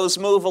of those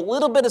move a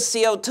little bit of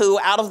CO2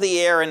 out of the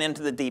air and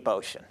into the deep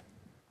ocean.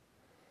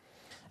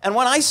 And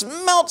when ice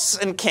melts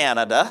in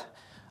Canada,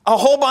 a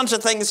whole bunch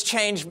of things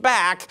change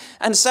back,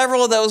 and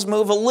several of those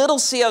move a little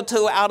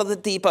CO2 out of the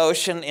deep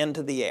ocean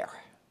into the air.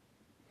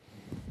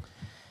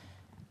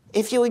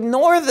 If you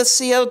ignore the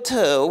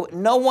CO2,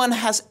 no one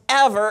has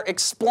ever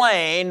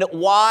explained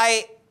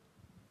why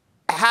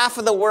half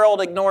of the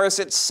world ignores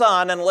its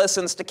sun and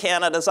listens to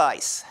Canada's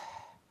ice.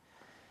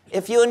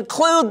 If you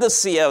include the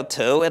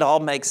CO2, it all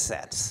makes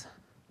sense.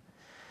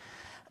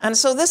 And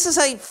so this is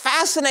a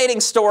fascinating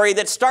story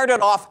that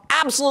started off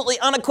absolutely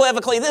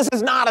unequivocally, this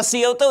is not a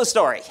CO2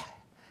 story.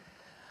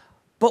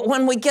 But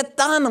when we get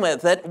done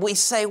with it, we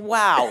say,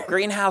 wow,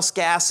 greenhouse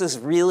gases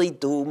really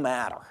do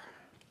matter.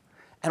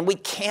 And we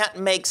can't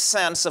make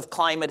sense of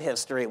climate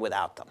history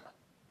without them.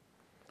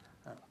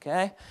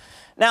 Okay?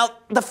 Now,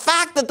 the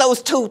fact that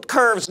those two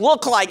curves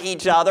look like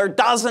each other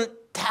doesn't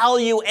tell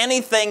you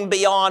anything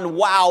beyond,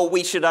 wow,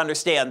 we should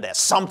understand this.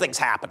 Something's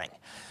happening.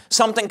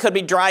 Something could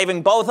be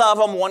driving both of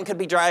them. One could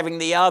be driving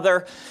the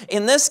other.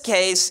 In this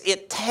case,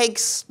 it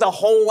takes a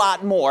whole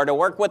lot more to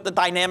work with the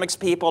dynamics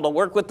people, to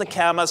work with the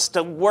chemists,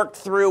 to work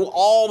through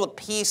all the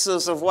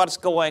pieces of what's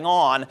going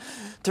on,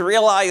 to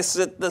realize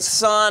that the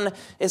sun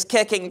is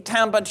kicking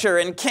temperature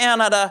in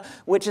Canada,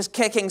 which is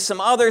kicking some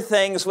other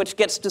things, which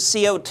gets to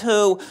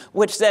CO2,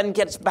 which then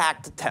gets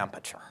back to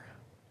temperature.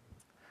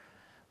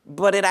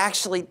 But it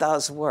actually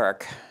does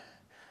work.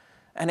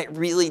 And it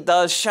really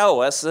does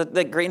show us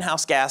that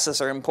greenhouse gases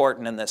are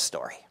important in this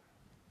story.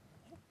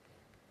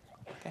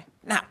 Okay.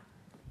 Now,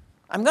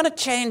 I'm going to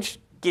change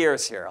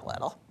gears here a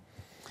little.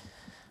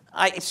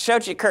 I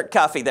showed you Kurt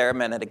Cuffey there a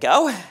minute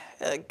ago.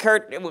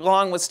 Kurt,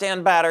 along with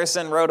Stan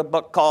Batterson, wrote a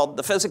book called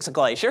The Physics of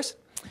Glaciers.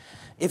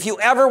 If you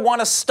ever want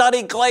to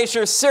study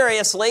glaciers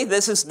seriously,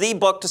 this is the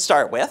book to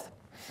start with.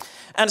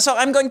 And so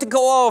I'm going to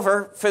go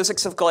over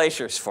physics of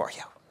glaciers for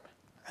you.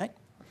 Right?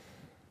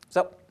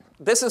 So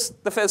this is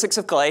the physics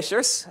of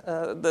glaciers,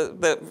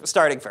 the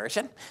starting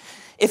version.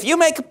 If you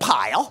make a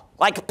pile,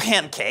 like a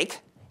pancake,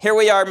 here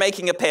we are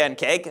making a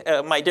pancake.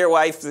 My dear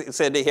wife,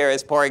 Cindy, here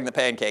is pouring the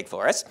pancake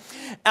for us.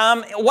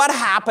 What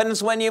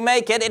happens when you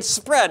make it? It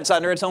spreads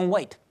under its own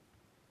weight.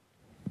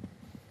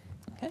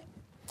 Okay?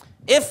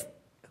 If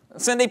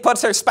Cindy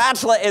puts her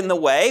spatula in the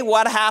way,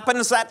 what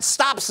happens? That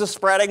stops the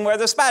spreading where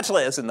the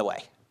spatula is in the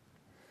way.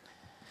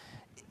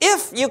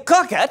 If you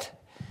cook it,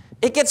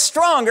 it gets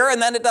stronger and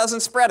then it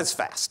doesn't spread as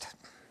fast.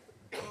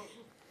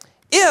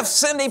 If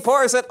Cindy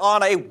pours it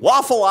on a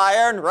waffle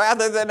iron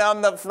rather than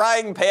on the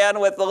frying pan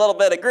with a little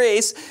bit of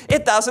grease,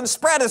 it doesn't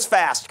spread as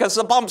fast because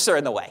the bumps are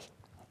in the way.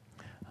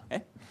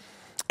 Okay?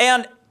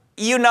 And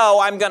you know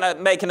I'm going to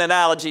make an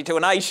analogy to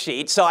an ice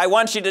sheet, so I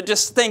want you to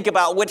just think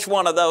about which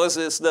one of those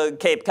is the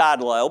Cape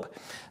Cod lobe.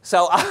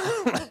 So,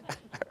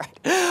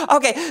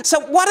 okay, so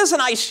what is an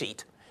ice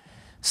sheet?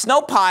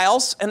 Snow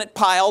piles, and it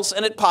piles,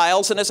 and it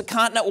piles, and it's a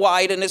continent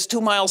wide, and it's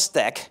 2 miles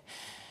thick.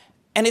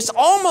 And it's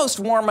almost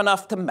warm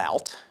enough to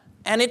melt,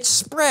 and it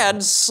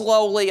spreads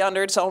slowly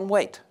under its own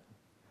weight.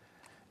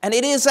 And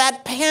it is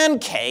that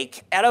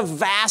pancake at a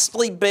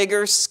vastly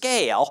bigger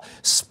scale,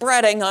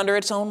 spreading under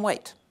its own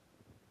weight.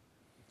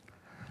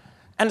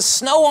 And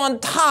snow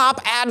on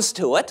top adds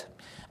to it,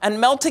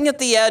 and melting at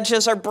the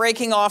edges or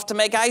breaking off to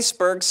make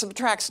icebergs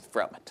subtracts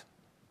from it.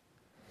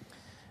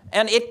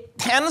 And it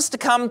tends to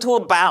come to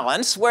a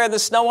balance where the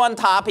snow on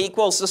top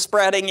equals the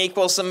spreading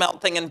equals the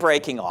melting and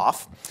breaking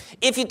off.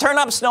 If you turn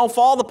up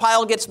snowfall, the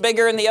pile gets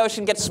bigger and the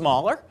ocean gets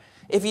smaller.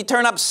 If you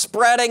turn up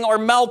spreading or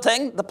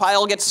melting, the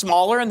pile gets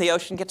smaller and the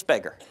ocean gets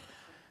bigger.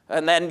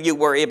 And then you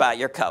worry about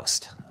your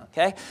coast.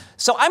 Okay?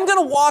 So I'm going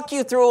to walk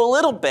you through a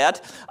little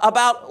bit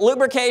about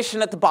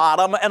lubrication at the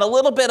bottom and a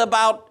little bit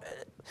about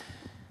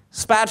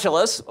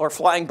spatulas or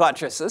flying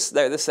buttresses.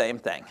 They're the same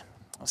thing.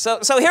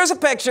 So here's a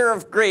picture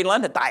of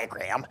Greenland, a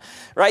diagram,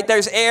 right?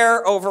 There's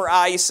air over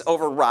ice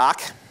over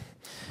rock.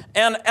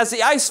 And as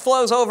the ice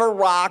flows over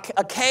rock,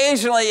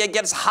 occasionally it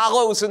gets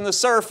hollows in the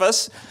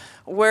surface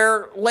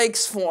where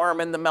lakes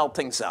form in the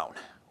melting zone.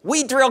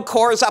 We drill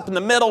cores up in the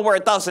middle where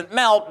it doesn't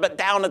melt, but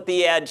down at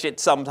the edge it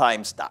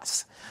sometimes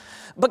does.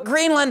 But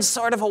Greenland's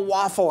sort of a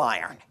waffle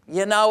iron.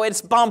 You know,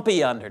 it's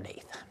bumpy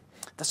underneath.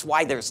 That's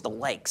why there's the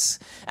lakes.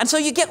 And so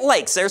you get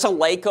lakes. There's a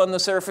lake on the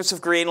surface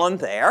of Greenland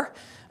there.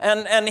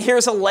 And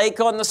here's a lake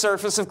on the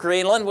surface of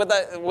Greenland with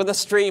a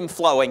stream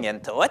flowing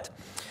into it.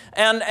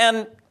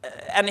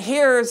 And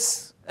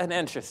here's an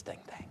interesting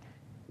thing.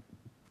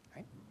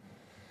 Right?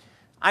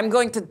 I'm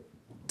going to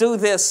do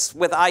this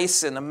with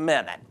ice in a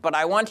minute, but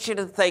I want you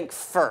to think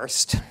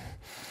first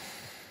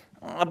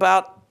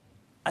about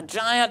a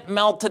giant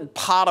melted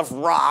pot of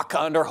rock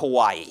under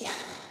Hawaii.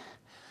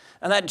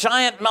 And that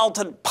giant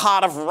melted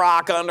pot of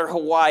rock under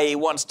Hawaii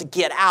wants to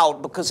get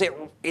out because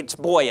it's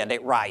buoyant,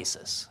 it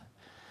rises.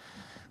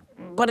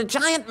 But a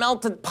giant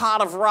melted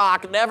pot of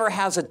rock never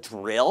has a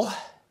drill.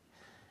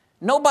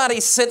 Nobody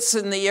sits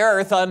in the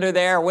earth under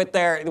there with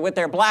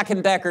their Black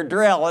 & Decker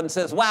drill and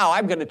says, wow,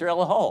 I'm going to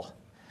drill a hole.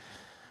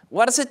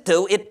 What does it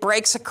do? It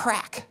breaks a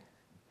crack.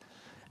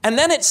 And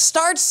then it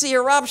starts the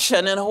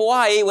eruption in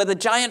Hawaii with a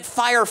giant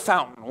fire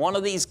fountain, one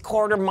of these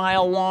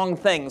quarter-mile long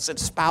things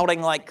that's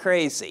spouting like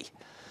crazy.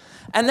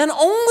 And then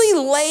only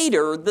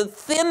later, the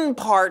thin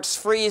parts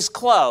freeze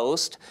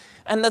closed,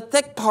 and the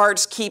thick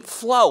parts keep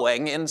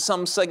flowing in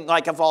something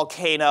like a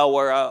volcano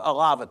or a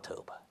lava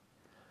tube.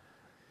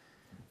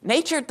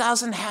 Nature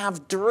doesn't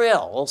have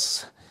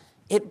drills.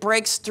 It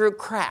breaks through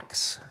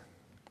cracks.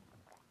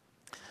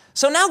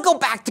 So now go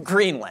back to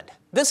Greenland.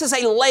 This is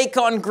a lake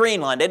on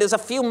Greenland. It is a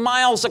few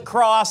miles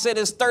across. It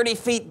is 30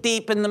 feet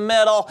deep in the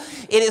middle.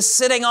 It is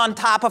sitting on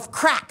top of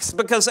cracks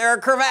because there are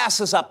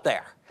crevasses up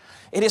there.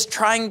 It is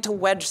trying to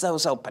wedge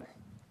those open.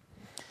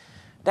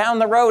 Down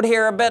the road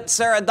here a bit,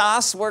 Sarah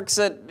Doss works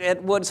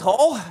at Woods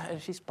Hole.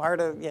 She's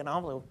part of,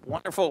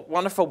 wonderful,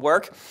 wonderful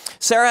work.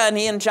 Sarah and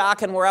Ian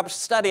Jockin were up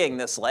studying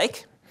this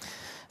lake.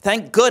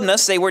 Thank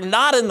goodness they were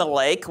not in the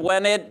lake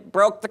when it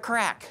broke the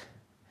crack.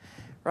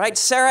 Right?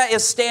 Sarah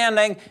is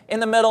standing in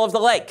the middle of the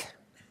lake.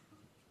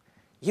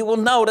 You will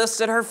notice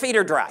that her feet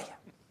are dry.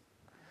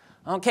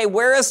 Okay,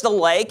 where is the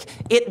lake?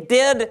 It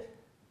did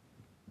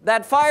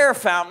that fire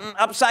fountain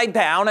upside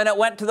down, and it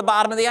went to the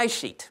bottom of the ice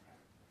sheet.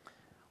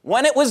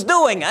 When it was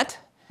doing it,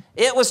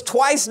 it was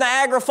twice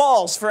Niagara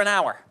Falls for an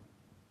hour.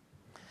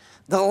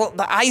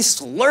 The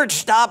ice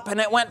lurched up, and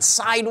it went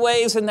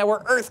sideways, and there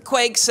were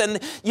earthquakes, and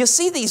you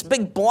see these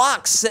big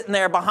blocks sitting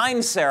there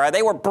behind Sarah.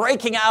 They were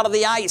breaking out of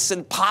the ice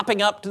and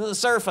popping up to the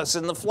surface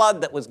in the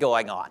flood that was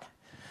going on.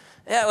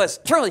 It was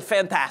truly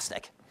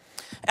fantastic.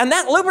 And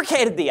that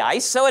lubricated the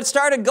ice, so it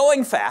started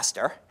going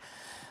faster,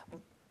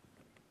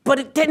 but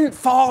it didn't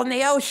fall in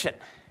the ocean.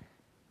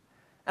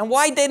 And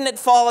why didn't it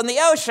fall in the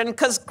ocean?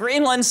 Because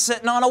Greenland's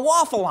sitting on a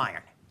waffle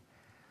iron.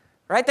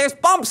 Right? There's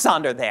bumps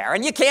under there,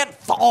 and you can't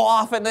fall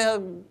off in a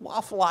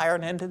waffle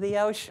iron into the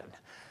ocean.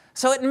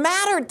 So it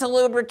mattered to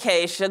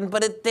lubrication,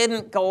 but it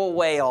didn't go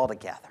away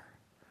altogether.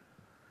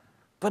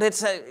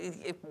 But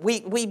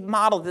we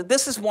modeled it.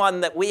 This is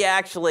one that we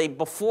actually,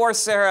 before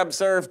Sarah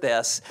observed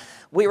this,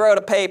 we wrote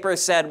a paper that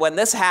said, when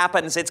this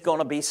happens, it's going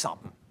to be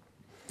something.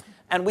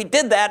 And we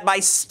did that by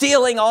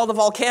stealing all the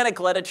volcanic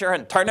literature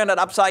and turning it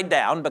upside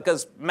down,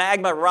 because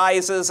magma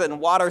rises and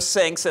water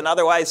sinks, and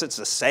otherwise it's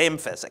the same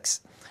physics.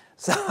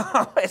 So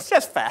it's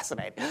just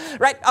fascinating.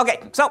 Right, okay,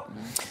 so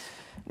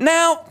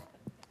now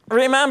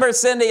remember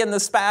Cindy and the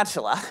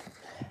spatula,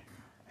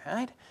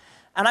 right?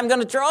 And I'm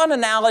going to draw an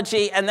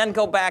analogy and then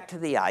go back to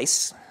the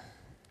ice.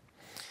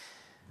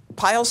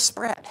 Piles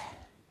spread.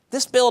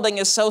 This building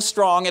is so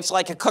strong, it's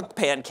like a cooked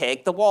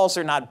pancake. The walls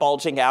are not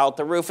bulging out,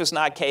 the roof is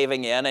not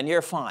caving in, and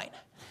you're fine.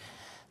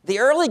 The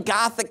early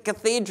Gothic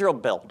cathedral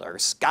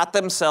builders got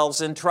themselves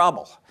in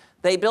trouble.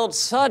 They built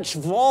such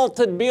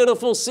vaulted,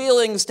 beautiful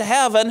ceilings to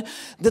heaven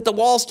that the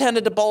walls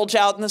tended to bulge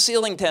out and the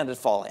ceiling tended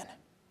to fall in.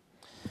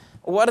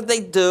 What did they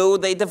do?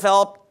 They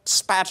developed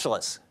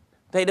spatulas.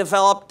 They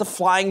developed the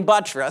flying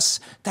buttress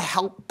to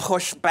help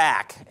push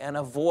back and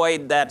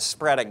avoid that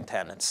spreading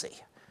tendency.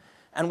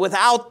 And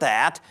without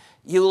that,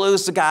 you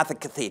lose the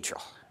Gothic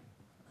cathedral.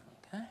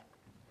 Okay?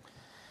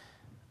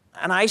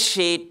 An ice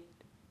sheet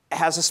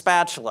has a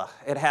spatula.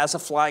 It has a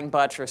flying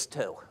buttress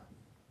too.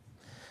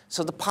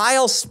 So the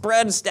pile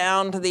spreads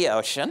down to the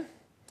ocean,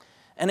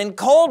 and in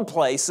cold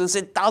places,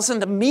 it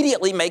doesn't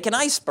immediately make an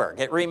iceberg.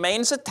 It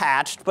remains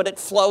attached, but it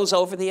flows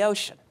over the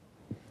ocean.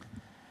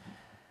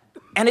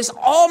 And it's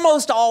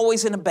almost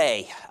always in a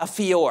bay, a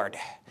fjord,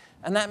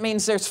 and that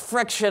means there's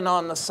friction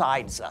on the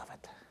sides of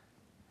it.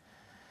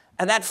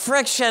 And that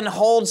friction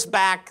holds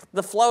back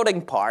the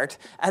floating part,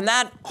 and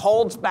that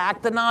holds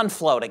back the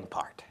non-floating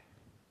part.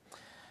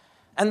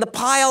 And the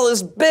pile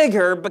is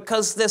bigger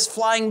because this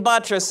flying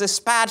buttress, this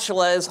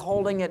spatula, is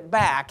holding it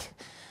back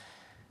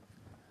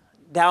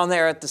down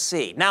there at the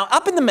sea. Now,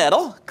 up in the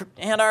middle,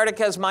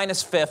 Antarctica is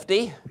minus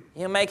 50.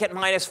 You make it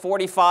minus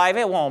 45,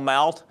 it won't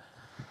melt.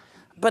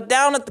 But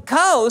down at the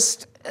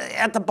coast,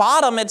 at the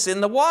bottom, it's in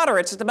the water.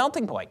 It's at the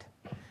melting point.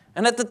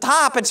 And at the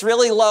top, it's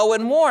really low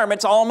and warm.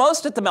 It's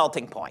almost at the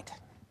melting point.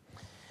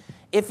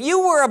 If you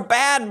were a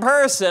bad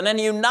person and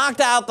you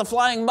knocked out the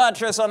flying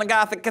buttress on a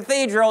Gothic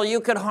cathedral, you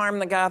could harm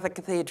the Gothic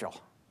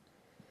cathedral.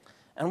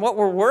 And what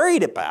we're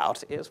worried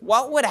about is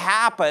what would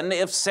happen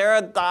if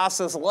Sarah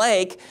Doss's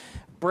lake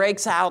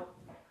breaks out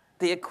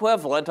the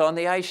equivalent on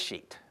the ice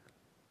sheet.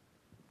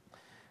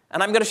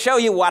 And I'm going to show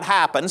you what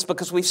happens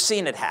because we've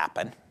seen it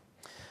happen.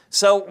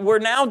 So we're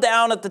now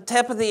down at the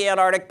tip of the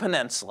Antarctic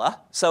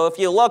Peninsula. So if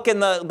you look in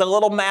the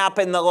little map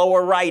in the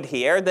lower right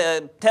here,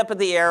 the tip of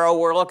the arrow,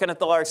 we're looking at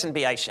the Larsen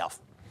B ice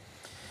shelf.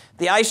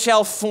 The ice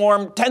shelf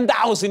formed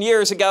 10,000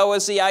 years ago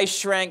as the ice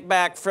shrank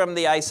back from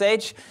the Ice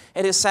Age.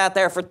 It has sat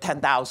there for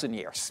 10,000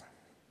 years.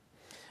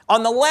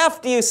 On the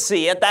left, you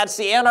see it. That's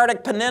the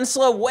Antarctic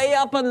Peninsula way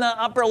up in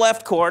the upper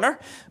left corner.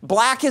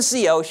 Black is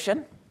the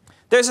ocean.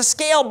 There's a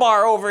scale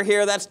bar over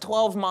here. That's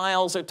 12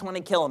 miles or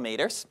 20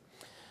 kilometers.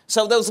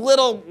 So those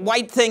little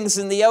white things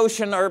in the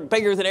ocean are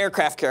bigger than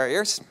aircraft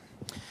carriers.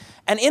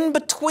 And in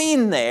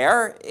between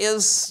there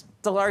is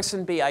the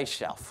Larsen B ice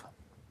shelf.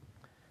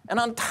 And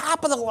on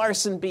top of the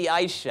Larsen B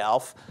ice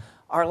shelf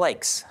are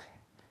lakes.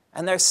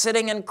 And they're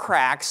sitting in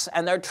cracks,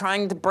 and they're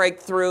trying to break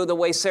through the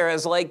way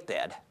Sarah's lake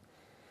did.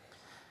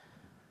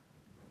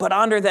 But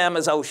under them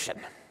is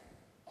ocean.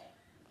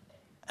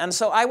 And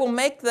so I will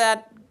make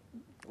that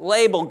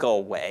label go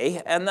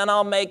away, and then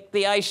I'll make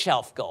the ice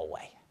shelf go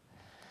away.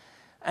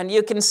 And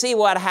you can see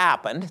what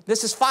happened.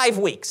 This is 5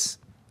 weeks.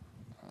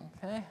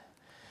 Okay?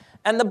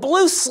 And the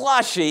blue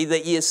slushy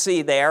that you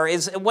see there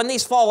is, when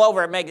these fall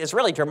over, it's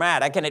really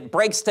dramatic, and it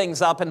breaks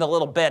things up into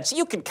little bits.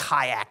 You could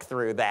kayak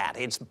through that.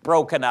 It's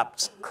broken up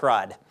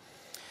crud.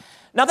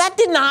 Now, that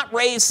did not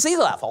raise sea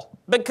level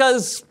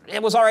because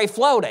it was already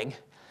floating.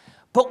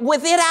 But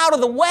with it out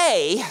of the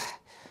way,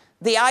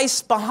 the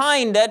ice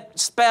behind it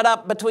sped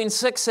up between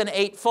 6 and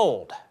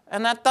 8-fold.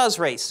 And that does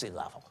raise sea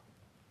level.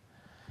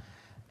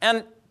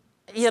 And,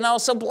 you know,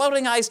 so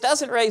floating ice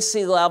doesn't raise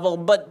sea level,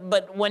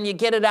 but when you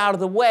get it out of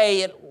the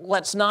way, it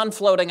lets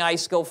non-floating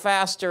ice go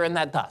faster, and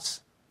that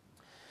does.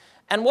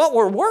 And what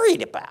we're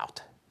worried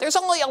about, there's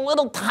only a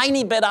little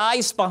tiny bit of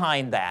ice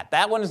behind that.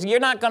 That one's, you're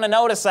not going to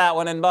notice that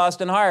one in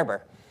Boston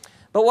Harbor.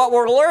 But what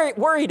we're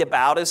worried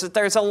about is that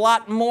there's a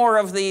lot more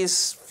of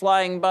these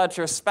flying butts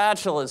or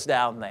spatulas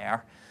down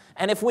there.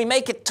 And if we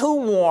make it too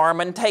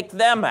warm and take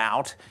them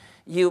out,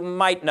 you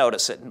might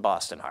notice it in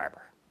Boston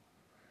Harbor.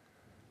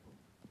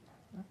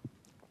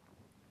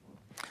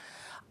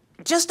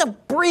 Just a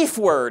brief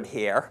word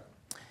here.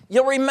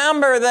 You'll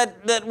remember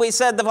that we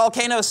said the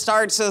volcano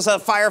starts as a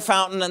fire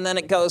fountain and then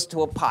it goes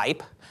to a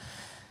pipe.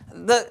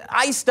 The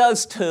ice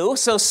does too,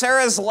 so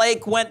Sarah's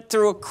Lake went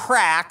through a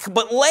crack,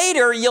 but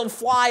later you'll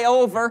fly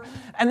over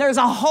and there's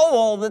a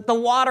hole that the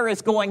water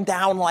is going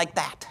down like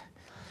that.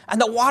 And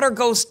the water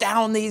goes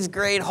down these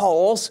great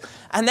holes,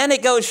 and then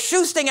it goes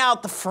shoosting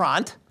out the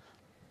front.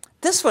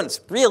 This one's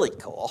really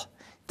cool.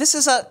 This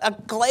is a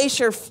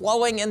glacier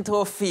flowing into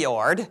a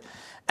fjord,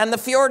 and the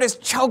fjord is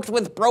choked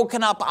with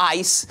broken up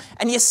ice,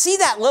 and you see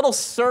that little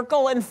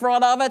circle in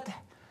front of it?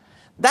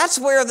 That's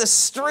where the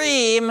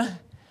stream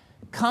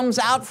comes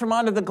out from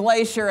under the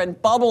glacier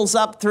and bubbles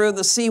up through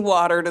the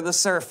seawater to the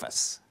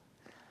surface.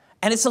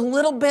 And it's a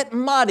little bit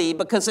muddy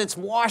because it's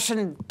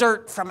washing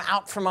dirt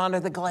out from under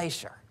the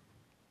glacier.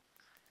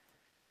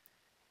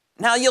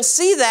 Now you'll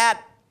see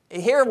that,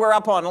 here we're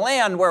up on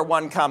land where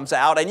one comes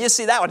out, and you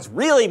see that one's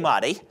really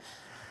muddy.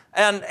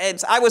 And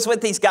I was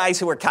with these guys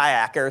who were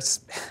kayakers.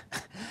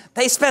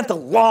 They spent the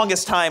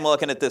longest time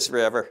looking at this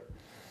river.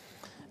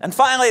 And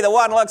finally the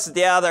one looks at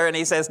the other and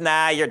he says,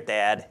 nah, you're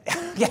dead.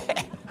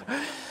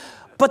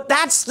 But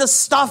that's the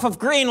stuff of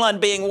Greenland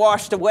being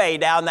washed away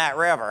down that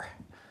river.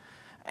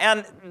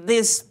 And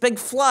these big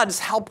floods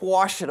help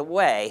wash it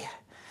away.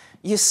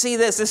 You see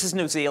this is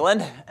New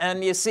Zealand,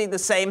 and you see the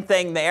same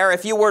thing there.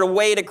 If you were to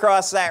wade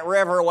across that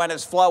river when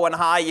it's flowing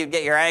high, you'd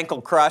get your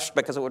ankle crushed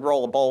because it would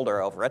roll a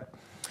boulder over it.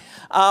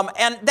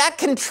 And that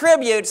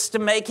contributes to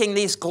making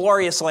these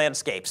glorious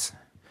landscapes.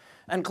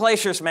 And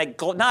glaciers make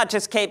not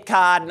just Cape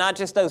Cod, not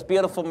just those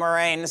beautiful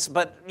moraines,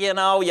 but, you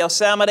know,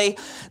 Yosemite.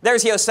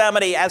 There's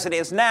Yosemite as it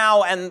is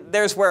now, and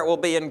there's where it will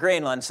be in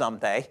Greenland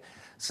someday.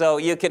 So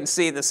you can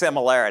see the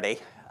similarity.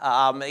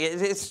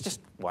 It's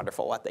just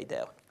wonderful what they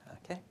do.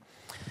 Okay?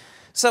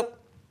 So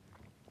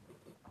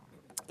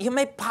you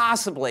may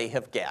possibly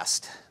have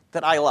guessed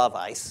that I love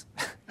ice.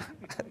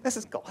 This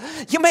is cool.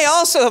 You may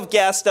also have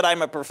guessed that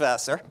I'm a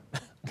professor.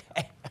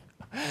 Okay.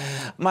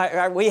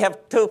 We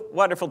have two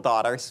wonderful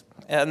daughters.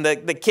 And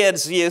the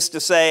kids used to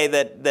say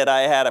that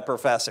I had a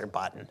professor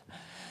button.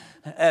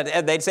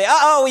 And they'd say,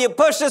 uh-oh, you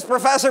push this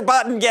professor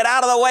button, get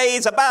out of the way,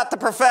 he's about to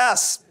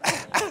profess.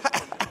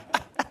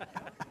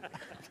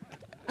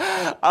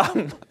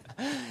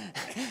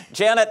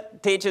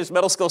 Janet teaches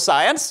middle school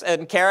science,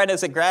 and Karen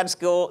is a grad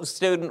school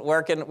student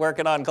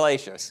working on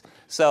glaciers.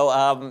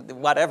 So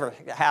whatever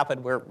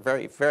happened, we're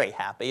very, very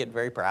happy and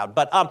very proud.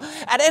 But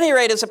at any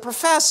rate, as a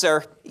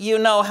professor, you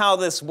know how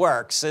this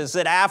works, is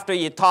that after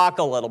you talk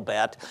a little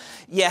bit,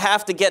 you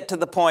have to get to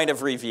the point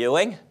of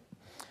reviewing.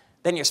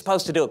 Then you're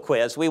supposed to do a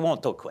quiz. We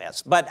won't do a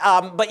quiz, but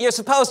you're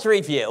supposed to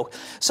review.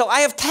 So I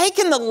have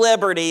taken the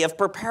liberty of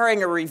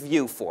preparing a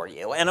review for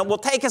you, and it will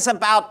take us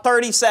about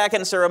 30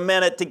 seconds or a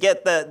minute to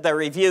get the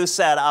review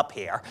set up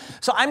here.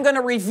 So I'm going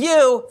to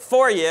review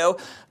for you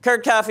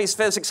Kurt Coffey's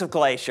Physics of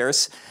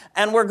Glaciers,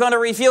 and we're going to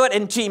review it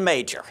in G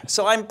major.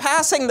 So I'm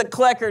passing the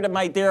clicker to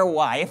my dear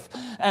wife,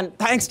 and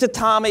thanks to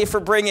Tommy for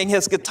bringing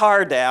his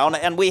guitar down,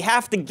 and we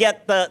have to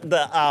get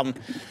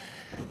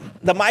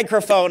the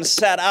microphone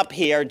set up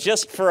here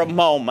just for a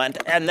moment,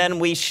 and then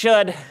we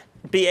should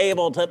be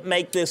able to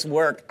make this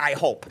work, I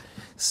hope.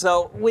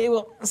 So we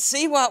will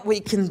see what we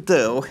can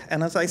do.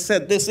 And as I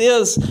said, this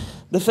is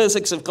the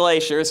Physics of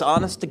Glaciers,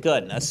 honest to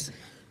goodness.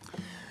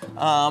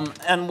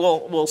 And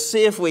we'll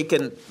see if we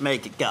can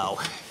make it go.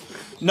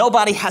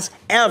 Nobody has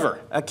ever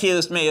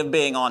accused me of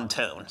being on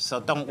tune, so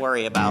don't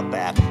worry about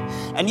that.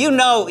 And you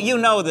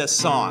know this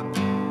song.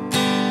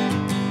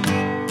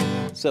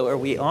 So are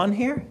we on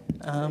here?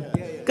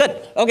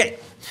 Good. Okay.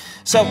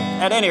 So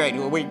at any rate,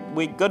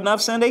 we good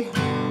enough, Cindy?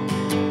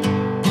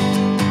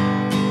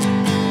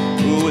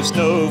 Ooh, a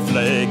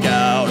snowflake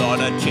out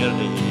on a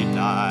chilly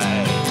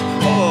night,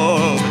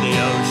 over the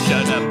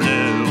ocean of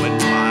blue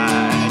and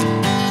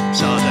white.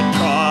 Southern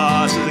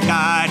Cross is a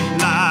guiding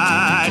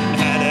light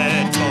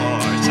headed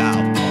for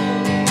South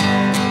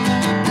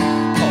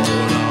Pole.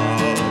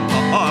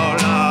 Oh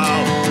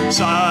no,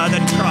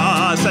 Southern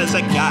Cross is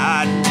a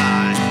guiding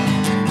light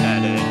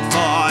headed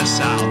for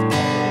South Pole.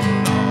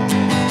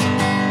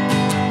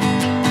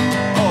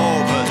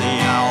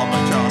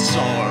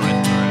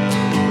 Soaring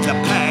through, the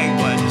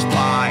penguins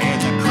flying,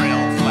 the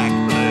krill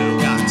flecked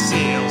blue, got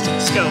seals and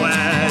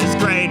skuas,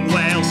 great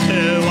whales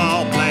too,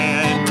 all playing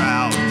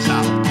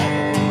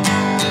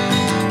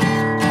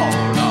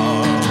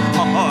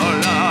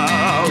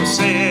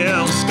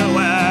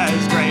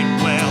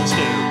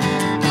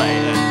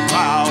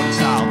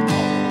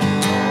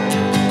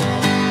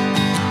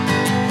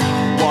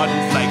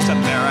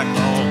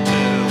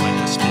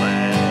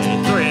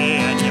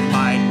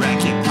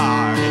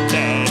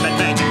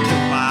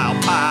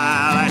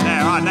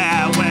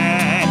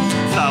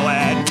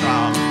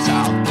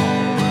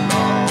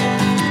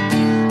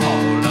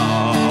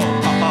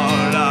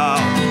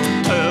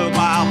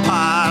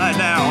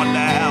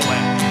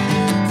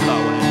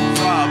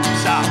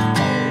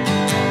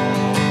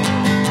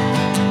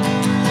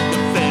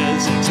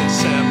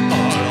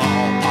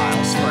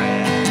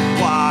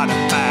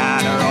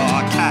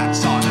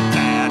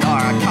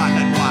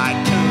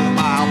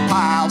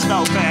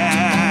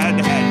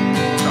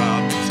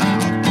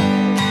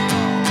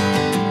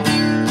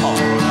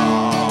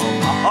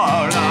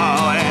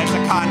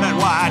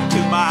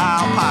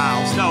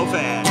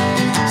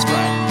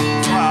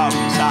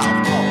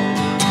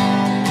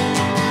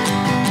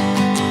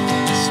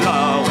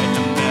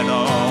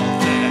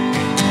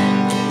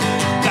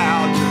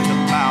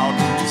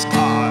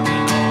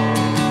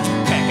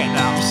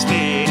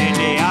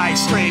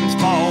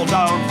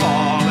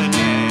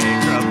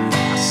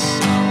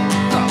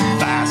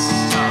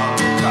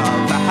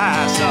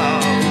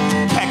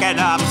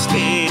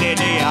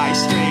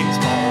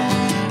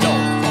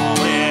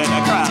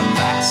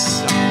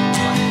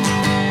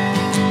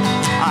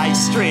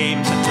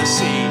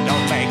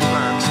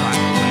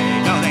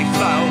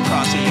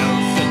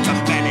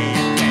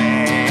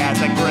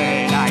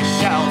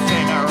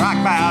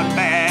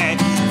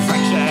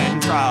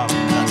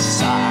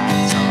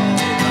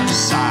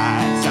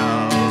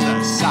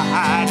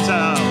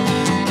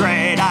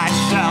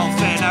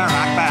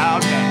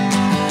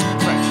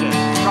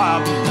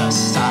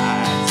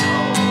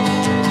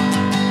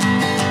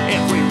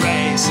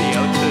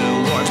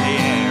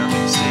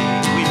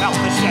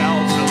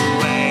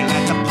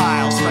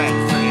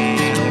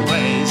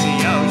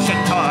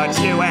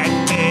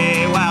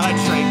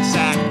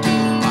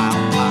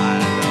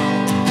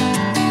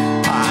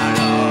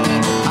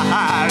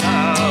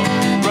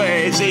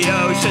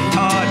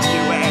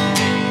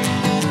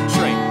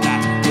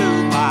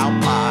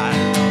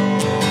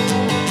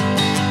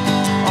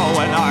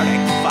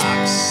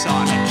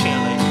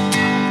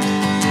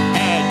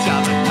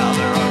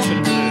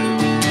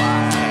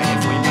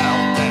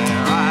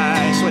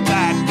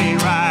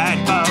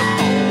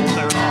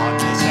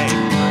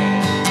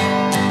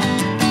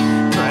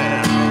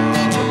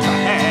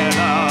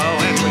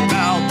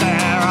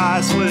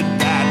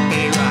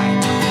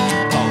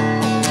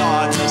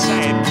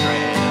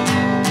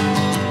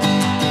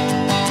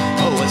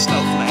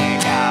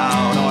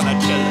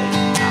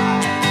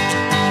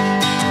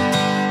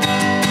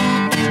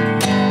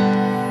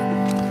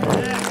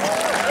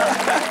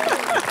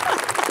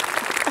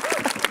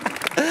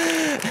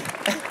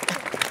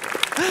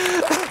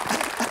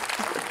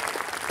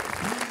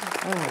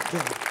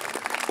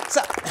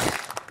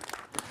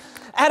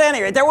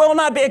right, there will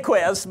not be a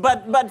quiz,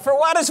 but for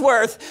what it's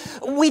worth,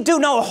 we do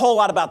know a whole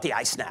lot about the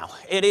ice now.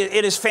 It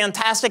is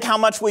fantastic how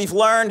much we've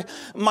learned.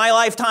 My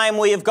lifetime,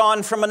 we have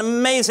gone from an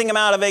amazing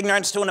amount of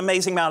ignorance to an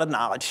amazing amount of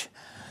knowledge.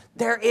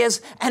 There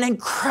is an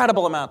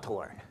incredible amount to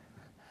learn.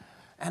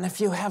 And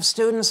if you have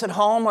students at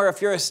home, or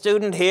if you're a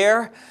student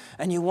here,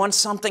 and you want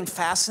something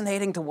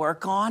fascinating to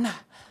work on,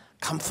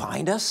 come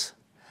find us,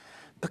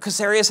 because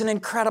there is an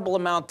incredible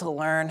amount to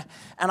learn,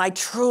 and I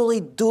truly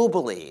do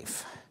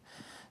believe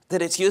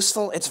that it's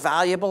useful, it's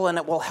valuable, and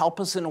it will help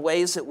us in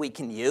ways that we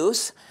can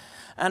use.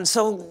 And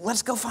so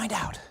let's go find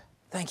out.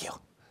 Thank you.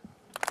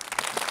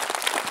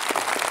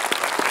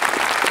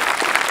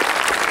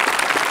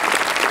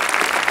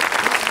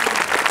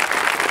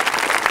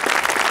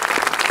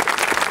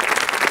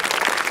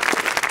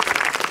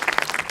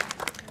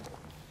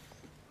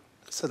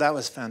 So that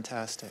was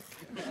fantastic.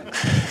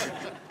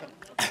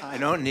 I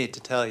don't need to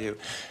tell you.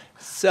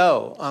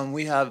 So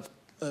we have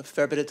a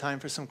fair bit of time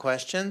for some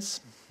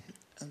questions.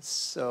 And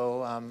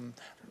so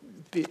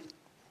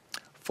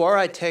before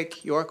I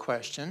take your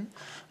question,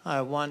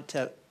 I want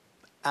to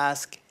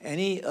ask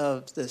any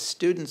of the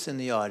students in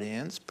the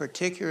audience,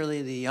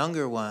 particularly the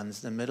younger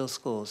ones, the middle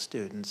school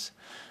students,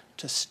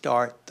 to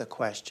start the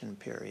question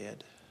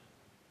period.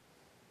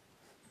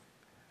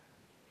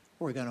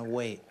 We're going to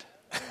wait.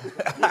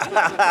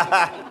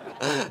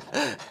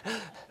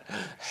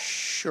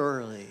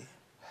 Surely.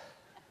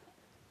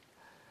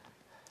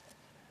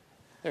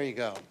 There you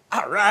go.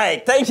 All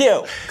right, thank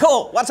you.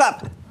 Cool, what's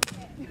up?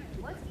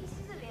 What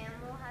species of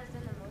animal has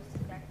been the most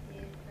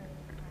affected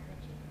from climate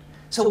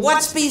change? So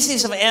what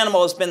species of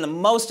animal has been the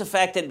most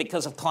affected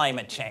because of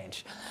climate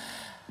change?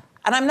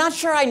 And I'm not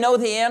sure I know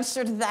the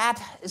answer to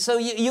that. So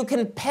you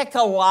can pick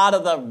a lot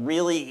of the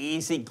really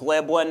easy,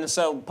 glib ones.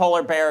 So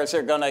polar bears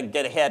are going to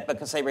get hit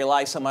because they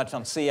rely so much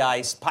on sea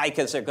ice.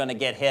 Pikas are going to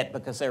get hit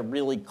because they're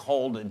really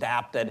cold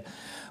adapted.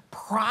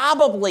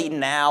 Probably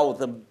now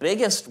the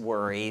biggest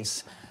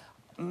worries,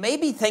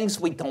 maybe things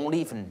we don't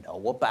even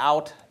know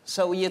about.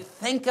 So you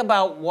think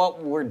about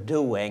what we're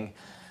doing.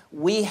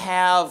 We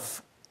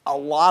have a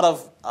lot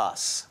of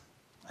us.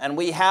 And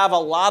we have a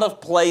lot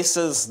of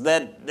places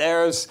that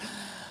there's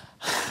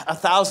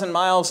 1,000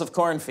 miles of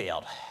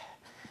cornfield.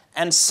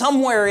 And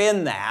somewhere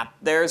in that,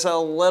 there's a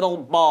little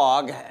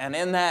bog, and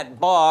in that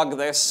bog,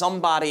 there's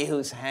somebody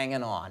who's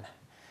hanging on.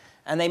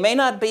 And they may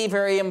not be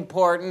very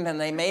important,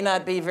 and they may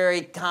not be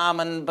very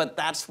common, but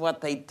that's what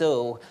they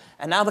do.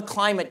 And now the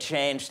climate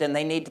changed, and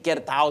they need to get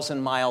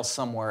 1,000 miles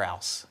somewhere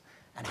else.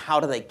 And how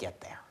do they get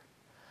there?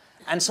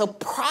 And so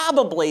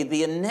probably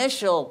the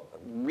initial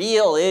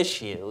real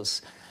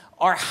issues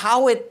are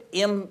how it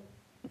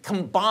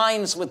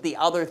combines with the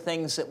other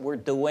things that we're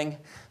doing.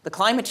 The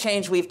climate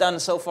change we've done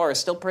so far is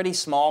still pretty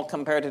small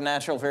compared to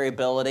natural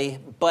variability,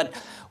 but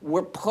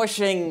we're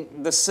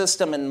pushing the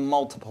system in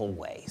multiple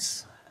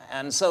ways.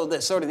 And so the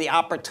sort of the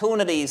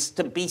opportunities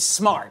to be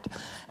smart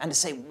and to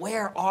say,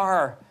 where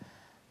are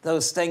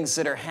those things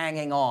that are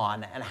hanging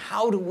on, and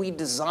how do we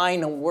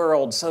design a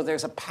world so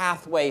there's a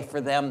pathway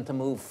for them to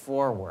move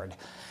forward?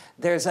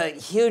 There's a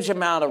huge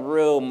amount of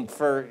room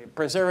for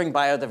preserving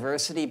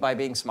biodiversity by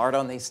being smart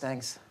on these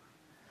things.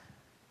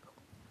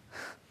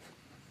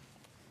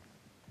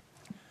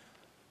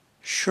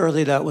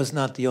 Surely that was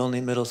not the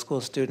only middle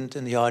school student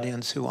in the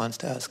audience who wants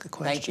to ask a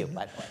question. Thank you,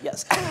 by the way.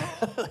 Yes.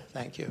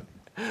 Thank you.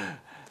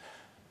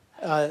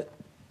 Yes.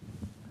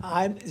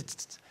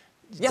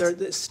 They're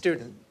the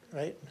student,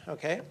 right?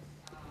 Okay.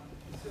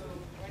 So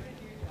when did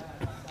you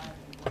decide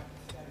you wanted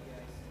to study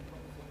ice?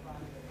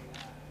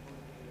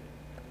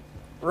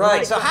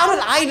 Right, so how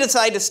did I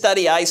decide to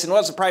study ice, and what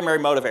was the primary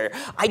motivator?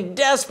 I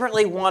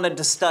desperately wanted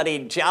to study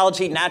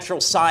geology,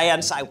 natural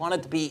science. I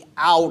wanted to be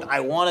out. I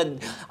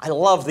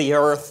love the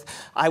earth.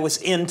 I was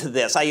into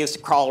this. I used to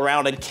crawl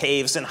around in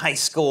caves in high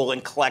school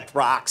and collect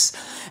rocks.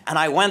 And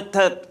I went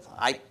to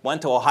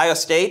Ohio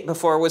State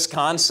before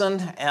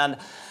Wisconsin, and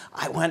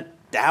I went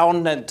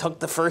down and took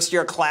the first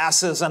year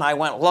classes, and I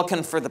went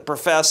looking for the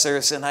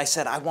professors, and I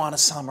said, I want a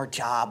summer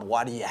job,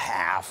 what do you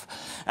have?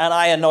 And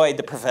I annoyed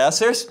the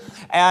professors,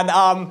 and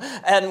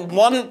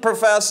one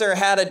professor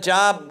had a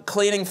job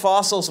cleaning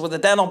fossils with a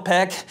dental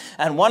pick,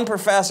 and one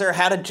professor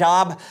had a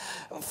job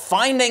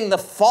finding the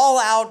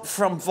fallout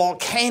from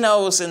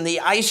volcanoes in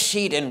the ice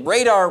sheet in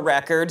radar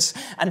records,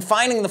 and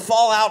finding the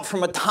fallout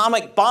from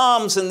atomic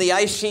bombs in the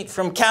ice sheet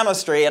from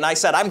chemistry, and I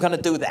said, I'm going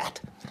to do that.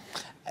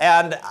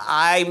 And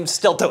I'm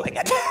still doing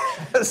it.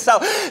 So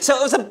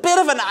it was a bit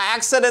of an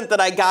accident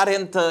that I got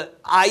into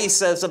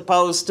ice as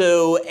opposed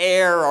to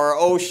air or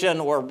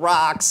ocean or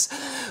rocks,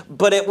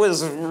 but it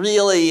was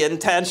really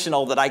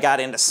intentional that I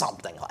got into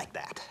something like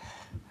that.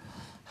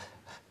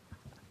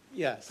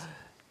 Yes.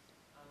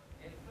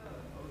 If the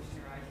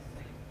ocean rises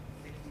like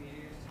 6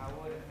 meters, how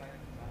would it affect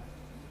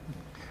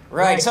Massachusetts?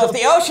 Right, so if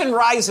the ocean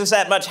rises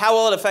that much, how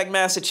will it affect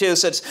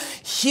Massachusetts?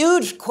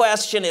 Huge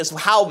question is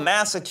how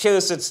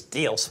Massachusetts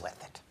deals with it.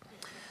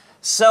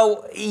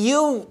 So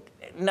the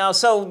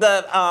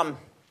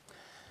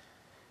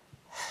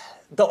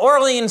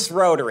Orleans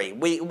Rotary,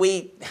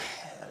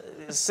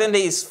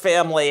 Cindy's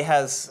family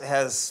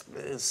has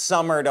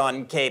summered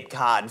on Cape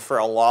Cod for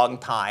a long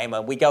time.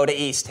 We go to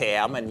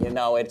Eastham, and you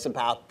know it's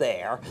about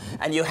there.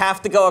 And you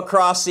have to go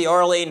across the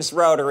Orleans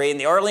Rotary, and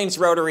the Orleans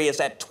Rotary is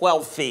at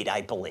 12 feet,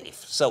 I believe,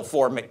 so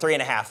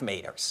 3.5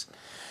 meters.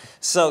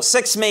 So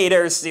 6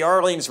 meters, the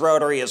Orleans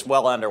Rotary is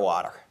well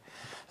underwater.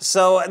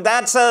 So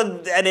that's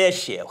an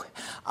issue.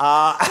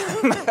 But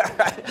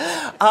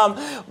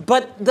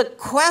the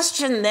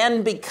question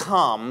then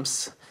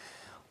becomes,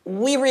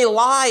 we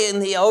rely in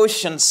the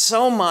ocean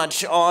so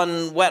much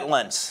on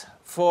wetlands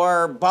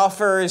for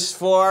buffers,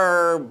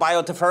 for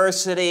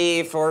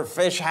biodiversity, for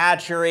fish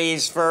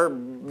hatcheries, for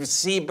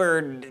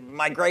seabird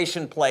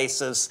migration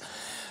places.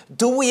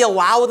 Do we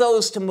allow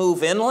those to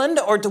move inland,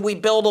 or do we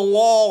build a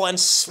wall and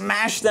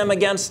smash them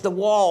against the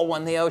wall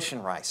when the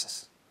ocean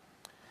rises?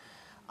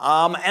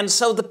 And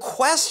so the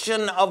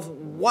question of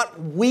what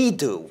we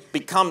do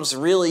becomes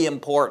really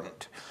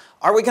important.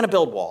 Are we going to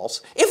build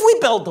walls? If we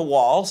build the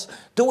walls,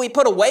 do we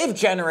put a wave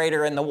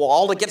generator in the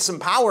wall to get some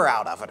power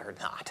out of it or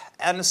not?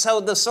 And so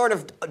the sort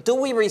of, do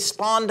we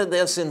respond to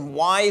this in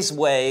wise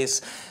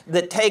ways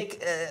that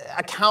take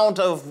account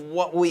of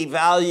what we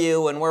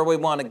value and where we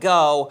want to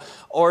go,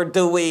 or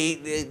do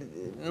we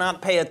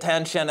not pay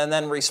attention and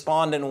then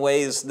respond in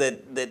ways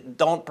that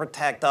don't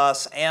protect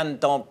us and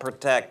don't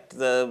protect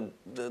the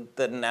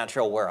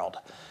natural world?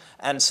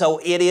 And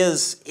so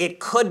it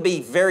could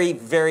be very,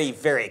 very,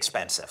 very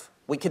expensive.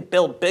 We could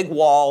build big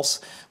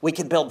walls. We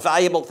could build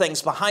valuable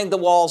things behind the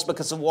walls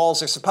because the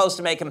walls are supposed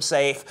to make them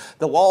safe.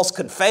 The walls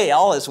could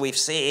fail, as we've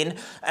seen,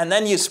 and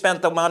then you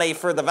spent the money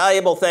for the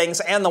valuable things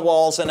and the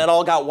walls, and it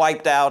all got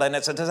wiped out, and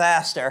it's a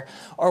disaster.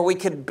 Or we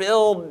could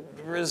build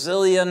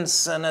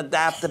resilience and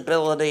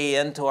adaptability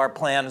into our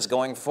plans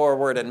going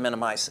forward and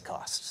minimize the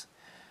costs.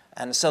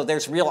 And so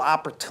there's real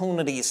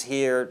opportunities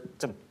here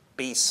to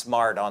be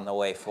smart on the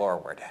way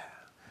forward.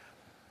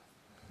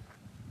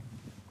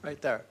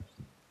 Right there.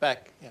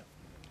 Back, yeah.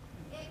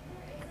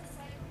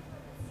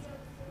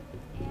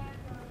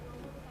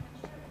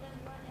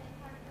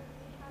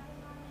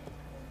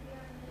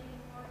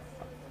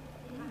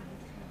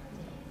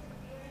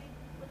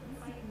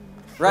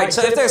 Right,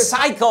 so if there's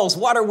cycles,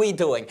 what are we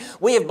doing?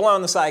 We have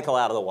blown the cycle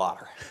out of the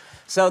water.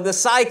 So the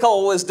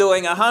cycle was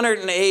doing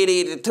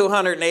 180 to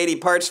 280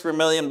 parts per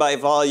million by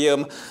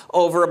volume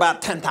over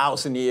about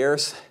 10,000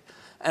 years.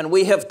 And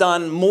we have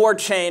done more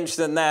change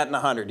than that in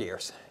 100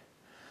 years.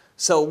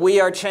 So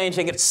we are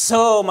changing it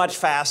so much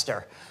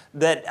faster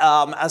that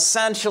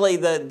essentially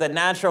the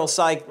natural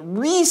cycle,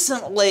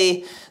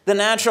 recently the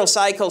natural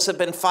cycles have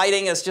been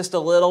fighting us just a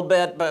little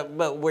bit,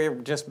 but we're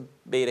just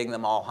beating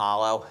them all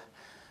hollow.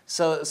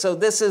 So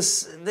this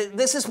is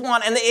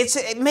one, and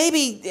it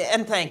maybe,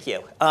 and thank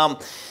you.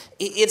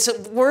 It's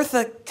worth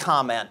a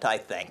comment, I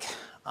think.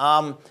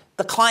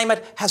 The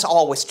climate has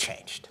always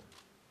changed.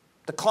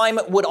 The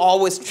climate would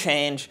always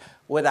change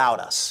without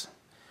us.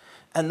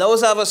 And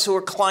those of us who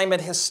are climate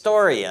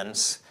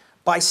historians,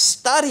 by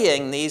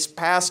studying these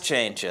past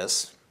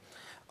changes,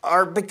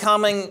 are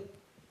becoming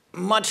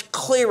much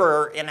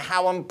clearer in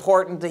how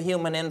important the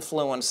human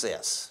influence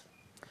is.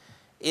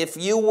 If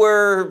you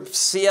were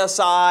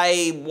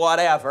CSI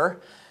whatever,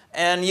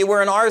 and you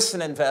were an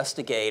arson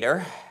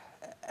investigator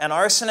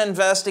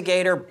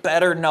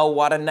better know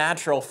what a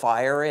natural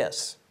fire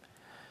is.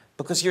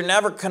 Because you're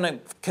never going to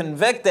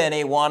convict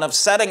anyone of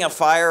setting a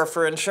fire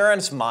for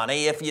insurance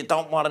money if you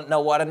don't want to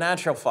know what a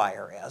natural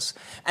fire is.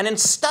 And in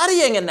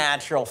studying a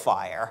natural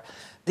fire,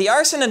 the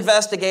arson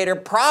investigator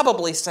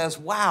probably says,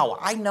 wow,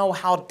 I know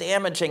how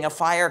damaging a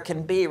fire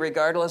can be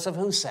regardless of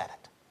who set it.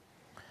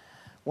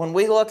 When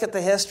we look at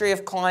the history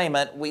of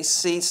climate, we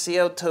see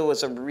CO2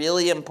 as a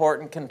really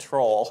important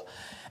control.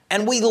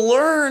 And we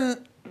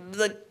learn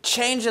the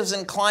changes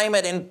in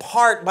climate in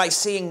part by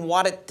seeing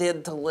what it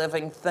did to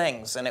living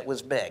things, and it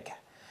was big.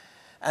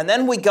 And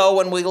then we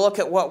go and we look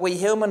at what we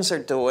humans are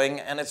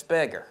doing, and it's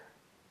bigger.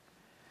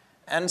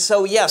 And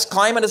so, yes,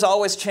 climate has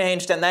always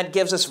changed, and that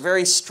gives us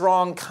very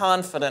strong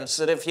confidence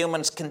that if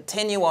humans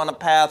continue on a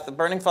path of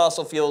burning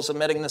fossil fuels,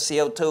 emitting the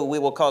CO2, we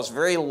will cause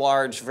very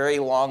large, very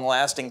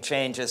long-lasting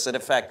changes that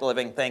affect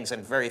living things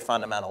in very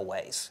fundamental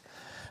ways.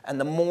 And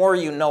the more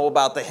you know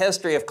about the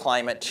history of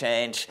climate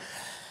change,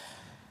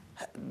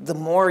 the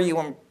more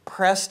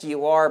impressed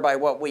you are by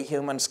what we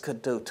humans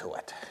could do to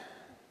it.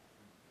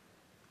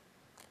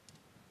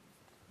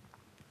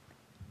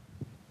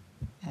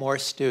 More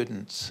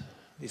students.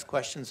 These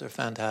questions are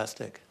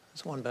fantastic.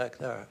 There's one back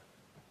there.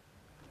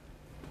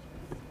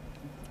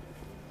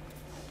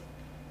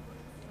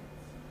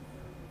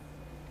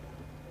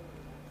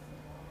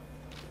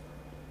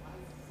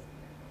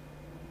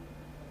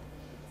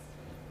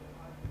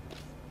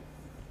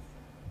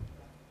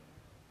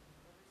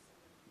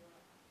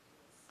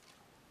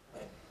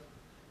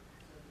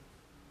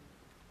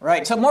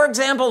 Right, so more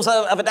examples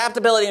of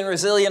adaptability and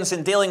resilience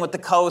in dealing with the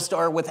coast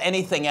or with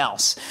anything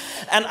else.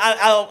 And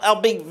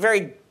I'll be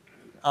very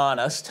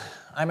honest.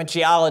 I'm a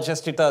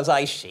geologist who does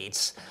ice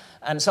sheets.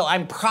 And so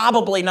I'm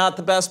probably not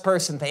the best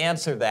person to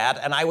answer that.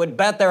 And I would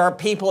bet there are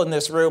people in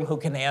this room who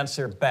can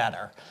answer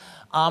better.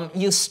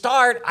 You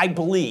start, I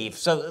believe,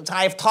 so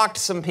I've talked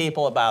to some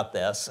people about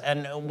this,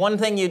 and one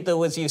thing you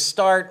do is you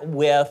start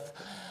with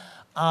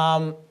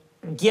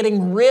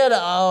getting rid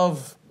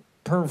of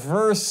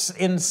perverse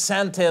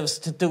incentives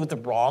to do the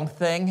wrong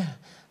thing.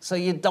 So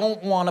you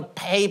don't want to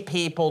pay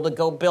people to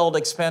go build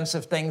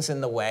expensive things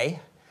in the way.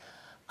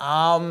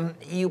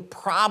 You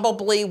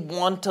probably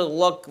want to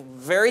look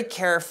very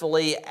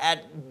carefully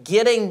at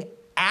getting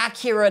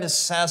accurate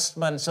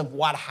assessments of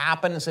what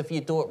happens if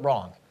you do it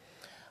wrong.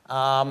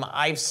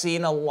 I've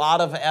seen a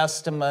lot of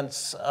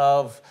estimates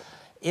of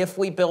if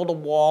we build a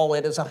wall,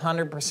 it is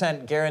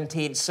 100%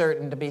 guaranteed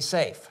certain to be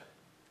safe.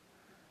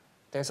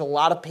 There's a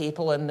lot of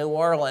people in New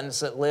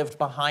Orleans that lived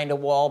behind a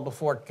wall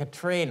before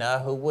Katrina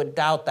who would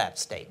doubt that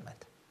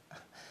statement.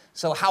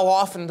 So how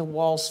often do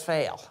walls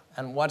fail?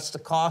 And what's the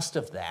cost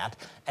of that?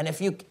 And if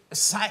you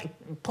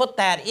put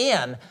that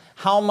in,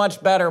 how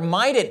much better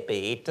might it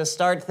be to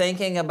start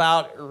thinking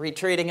about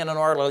retreating in an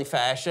orderly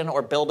fashion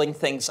or building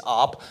things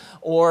up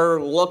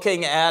or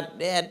looking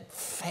at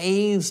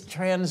phased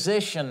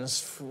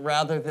transitions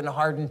rather than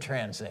hardened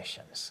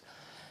transitions?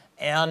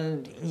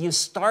 And you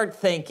start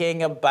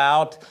thinking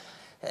about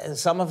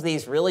some of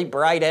these really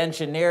bright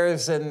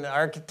engineers and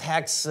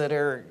architects that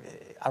are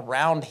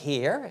around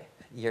here,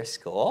 your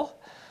school,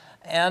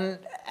 and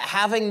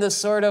having this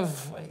sort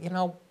of,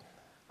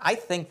 I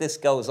think this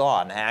goes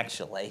on,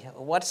 actually.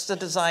 What's the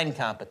design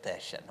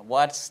competition?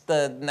 What's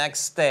the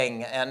next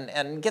thing?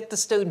 And get the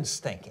students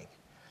thinking.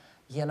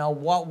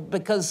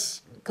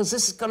 Because this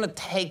is going to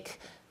take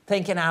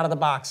thinking out of the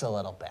box a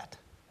little bit.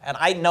 And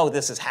I know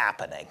this is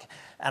happening.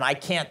 And I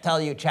can't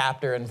tell you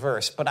chapter and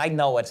verse, but I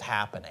know it's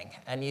happening.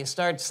 And you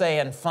start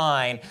saying,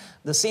 fine,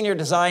 the senior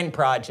design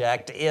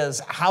project is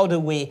how do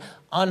we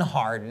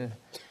unharden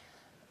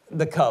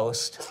the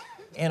coast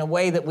in a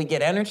way that we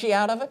get energy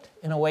out of it,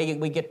 in a way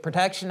we get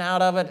protection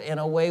out of it, in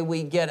a way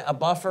we get a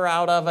buffer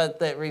out of it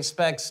that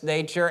respects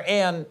nature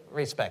and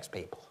respects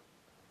people.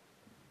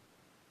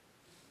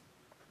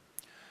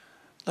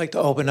 I'd like to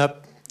open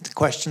up the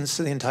questions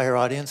to the entire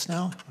audience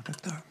now.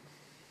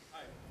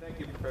 Hi, thank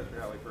you,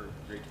 Professor Alley, for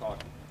a great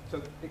talk.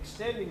 So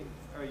extending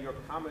your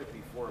comment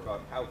before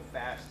about how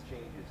fast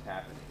change is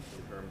happening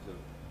in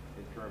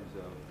terms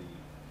of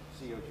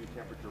the CO2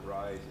 temperature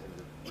rise and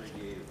the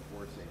radiative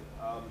forcing,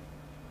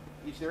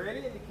 is there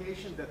any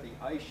indication that the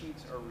ice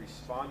sheets are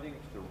responding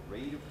to the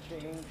rate of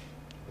change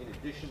in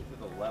addition to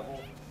the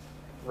level?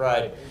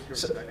 Right. In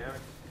terms of dynamics?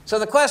 So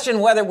the question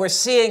whether we're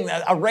seeing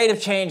a rate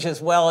of change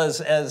as well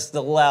as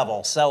the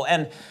level. So,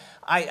 and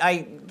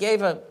I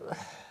gave a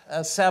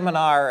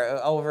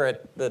seminar over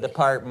at the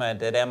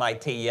department at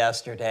MIT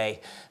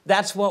yesterday.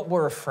 That's what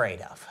we're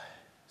afraid of.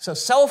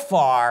 So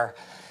far,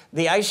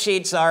 the ice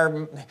sheets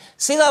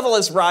sea level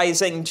is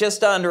rising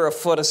just under a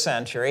foot a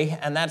century,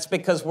 and that's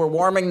because we're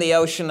warming the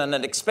ocean and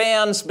it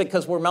expands,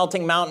 because we're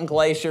melting mountain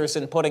glaciers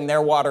and putting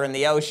their water in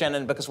the ocean,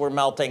 and because we're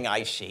melting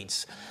ice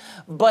sheets.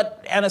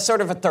 And a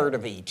sort of a third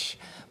of each.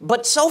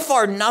 But so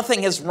far,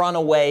 nothing has run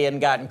away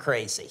and gotten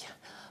crazy.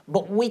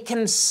 But we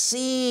can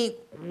see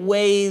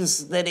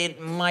ways that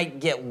it might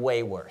get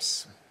way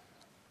worse.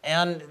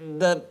 And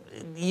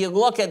you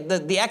look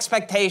at the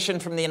expectation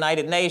from the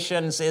United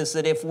Nations is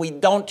that if we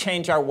don't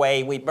change our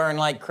way, we burn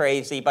like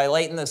crazy. By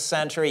late in this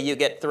century, you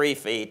get 3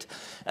 feet.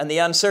 And the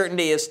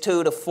uncertainty is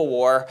 2 to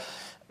 4,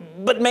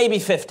 but maybe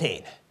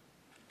 15,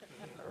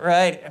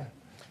 right?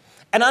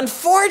 And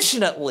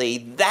unfortunately,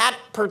 that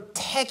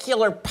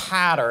particular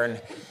pattern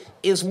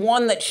is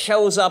one that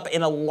shows up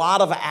in a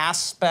lot of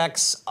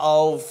aspects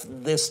of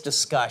this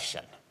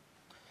discussion.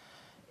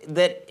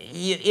 That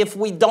if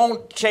we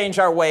don't change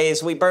our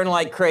ways, we burn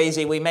like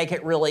crazy, we make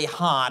it really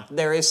hot,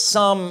 there is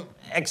some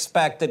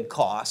expected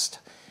cost.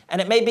 And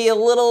it may be a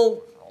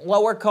little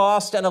lower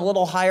cost and a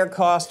little higher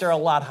cost or a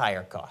lot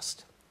higher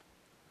cost.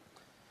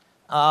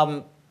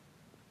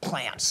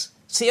 Plants.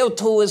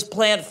 CO2 is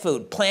plant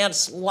food.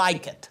 Plants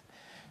like it.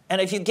 And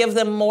if you give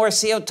them more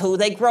CO2,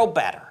 they grow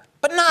better.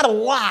 But not a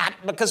lot,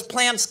 because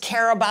plants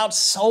care about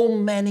so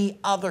many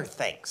other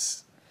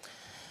things.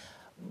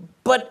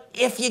 But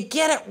if you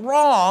get it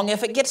wrong,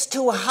 if it gets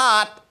too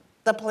hot,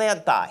 the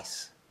plant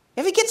dies.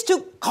 If it gets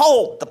too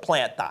cold, the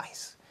plant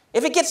dies.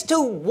 If it gets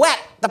too wet,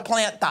 the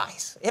plant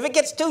dies. If it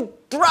gets too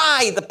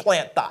dry, the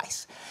plant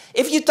dies.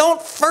 If you don't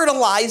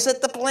fertilize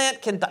it, the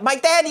plant can die. My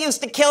dad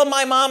used to kill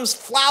my mom's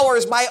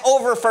flowers by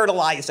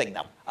over-fertilizing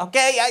them,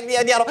 okay?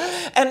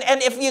 And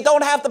if you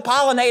don't have the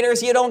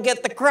pollinators, you don't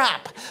get the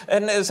crop.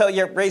 And so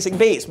you're raising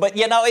bees. But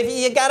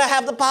if you gotta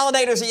have the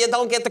pollinators or you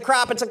don't get the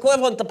crop, it's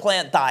equivalent to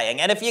plant dying.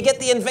 And if you get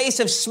the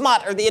invasive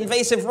smut or the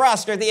invasive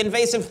rust or the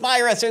invasive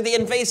virus or the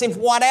invasive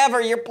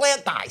whatever, your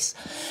plant dies.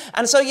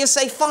 And so you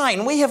say,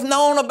 fine, we have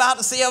known about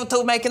the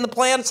CO2 making the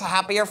plants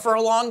happier for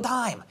a long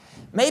time.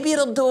 Maybe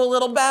it'll do a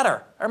little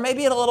better, or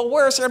maybe it'll a little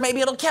worse, or maybe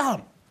it'll kill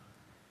them.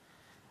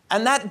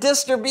 And that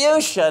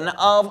distribution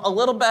of a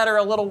little better,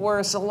 a little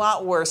worse, a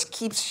lot worse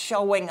keeps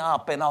showing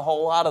up in a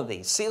whole lot of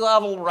these. Sea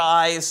level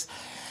rise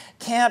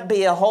can't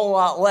be a whole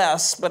lot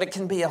less, but it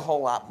can be a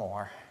whole lot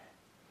more.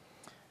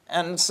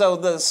 And so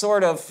the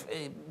sort of,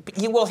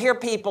 you will hear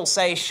people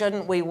say,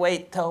 shouldn't we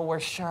wait till we're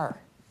sure?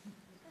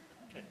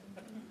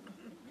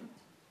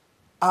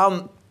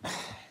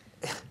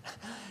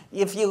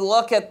 If you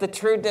look at the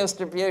true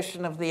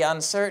distribution of the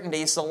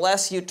uncertainties, the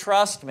less you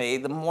trust me,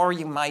 the more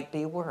you might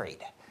be worried.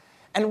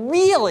 And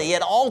really,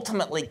 it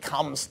ultimately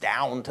comes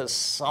down to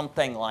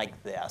something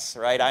like this,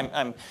 right?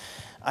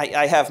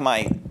 I have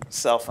my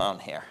cell phone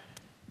here,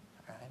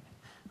 right?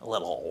 A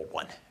little old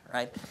one,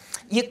 right?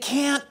 You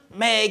can't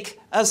make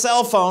a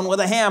cell phone with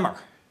a hammer,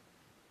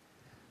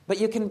 but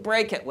you can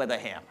break it with a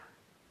hammer.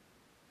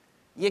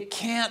 You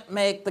can't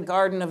make the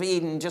Garden of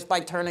Eden just by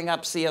turning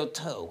up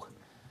CO2,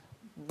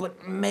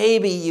 but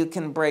maybe you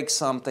can break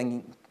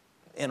something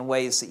in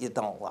ways that you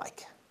don't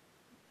like.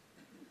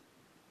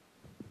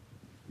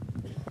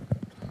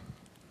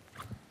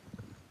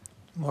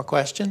 More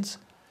questions?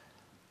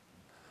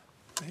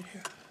 Right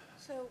here.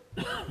 So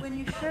when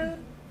you showed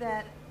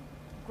that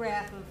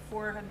graph of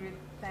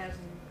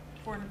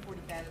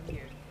 440,000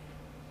 years,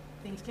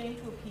 things came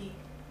to a peak,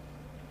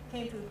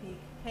 came to a peak,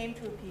 came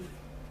to a peak,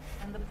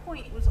 and the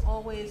point was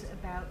always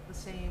about the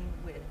same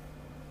width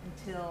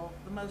until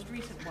the most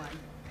recent one,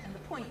 and the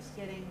point's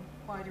getting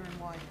wider and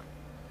wider.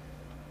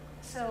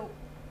 So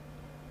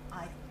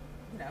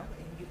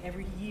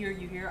every year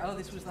you hear, oh,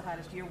 this was the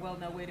hottest year. Well,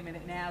 no, wait a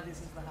minute, now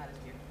this is the hottest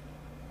year.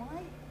 Why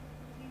do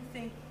you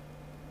think,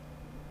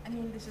 I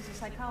mean, this is a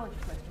psychology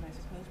question, I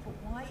suppose, but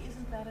why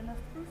isn't that enough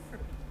proof for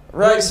people?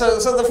 Right, so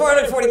the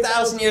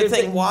 440,000 year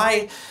thing,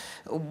 why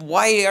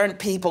aren't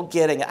people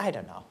getting, I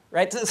don't know,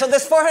 right? So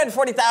this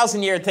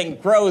 440,000 year thing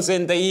grows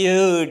into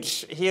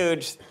huge,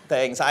 huge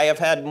things. I have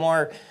had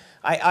more,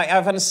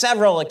 I've on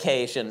several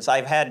occasions,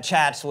 I've had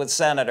chats with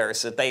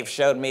senators that they've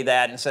showed me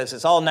that and says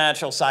it's all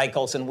natural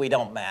cycles and we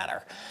don't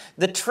matter.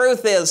 The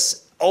truth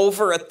is,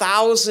 over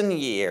 1,000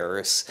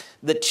 years,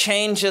 the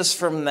changes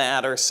from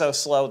that are so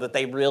slow that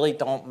they really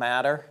don't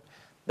matter.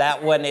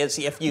 That one is,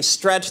 if you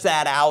stretch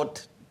that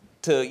out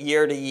to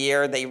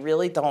year, they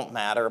really don't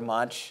matter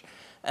much.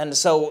 And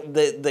so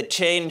the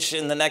change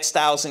in the next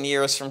 1,000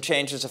 years from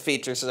changes of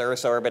features of the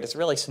Earth's orbit is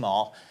really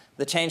small.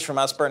 The change from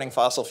us burning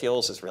fossil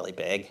fuels is really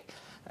big.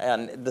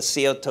 And the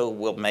CO2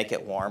 will make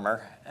it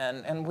warmer.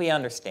 And we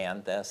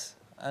understand this.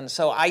 And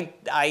so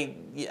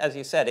as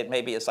you said, it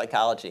may be a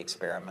psychology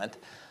experiment.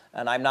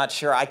 And I'm not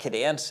sure I could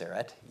answer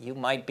it. You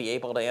might be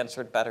able to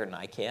answer it better than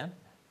I can.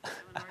 I'm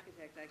an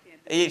architect, I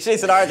can't.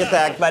 She's an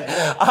architect, but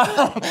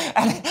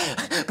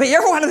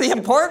you're one of the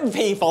important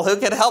people who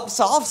can help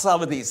solve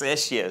some of these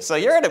issues. So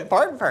you're an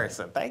important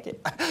person. Thank you.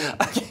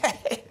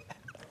 Okay.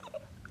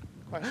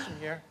 Question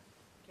here.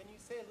 Can you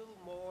say a little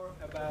more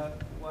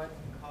about what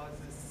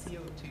causes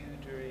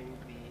CO2 during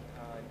the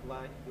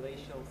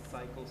glacial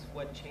cycles?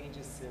 What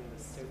changes in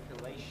the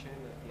circulation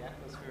of the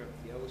atmosphere of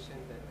the ocean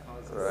that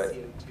causes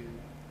CO2?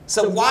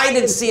 So why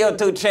did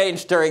CO2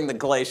 change during the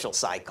glacial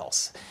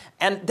cycles?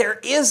 And there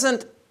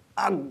isn't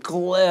a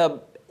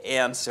glib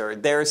answer.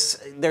 There's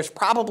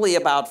probably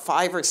about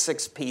 5 or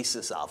 6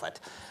 pieces of it.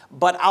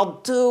 But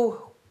I'll do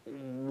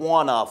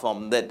one of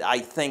them that I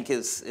think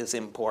is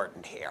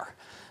important here.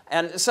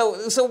 And so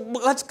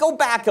let's go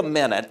back a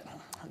minute.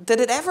 Did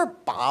it ever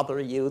bother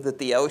you that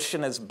the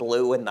ocean is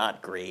blue and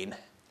not green?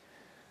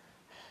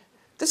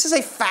 This is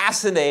a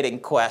fascinating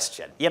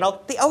question. You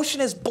know, the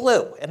ocean is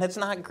blue and it's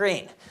not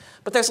green.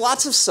 But there's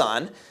lots of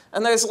sun,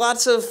 and there's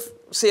lots of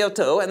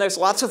CO2, and there's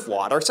lots of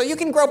water, so you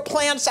can grow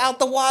plants out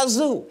the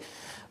wazoo.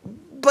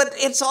 But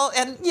it's all,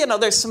 and you know,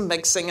 there's some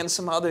mixing and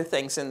some other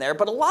things in there,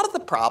 but a lot of the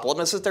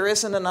problem is that there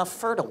isn't enough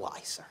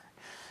fertilizer.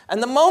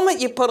 And the moment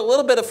you put a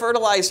little bit of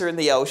fertilizer in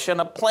the ocean,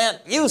 a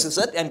plant uses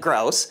it and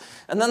grows,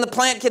 and then the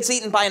plant gets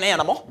eaten by an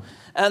animal,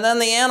 and then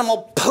the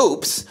animal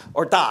poops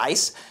or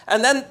dies,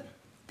 and then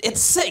it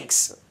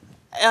sinks.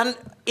 And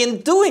in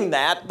doing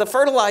that, the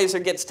fertilizer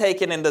gets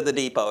taken into the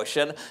deep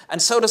ocean,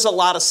 and so does a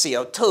lot of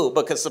CO2,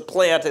 because the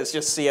plant is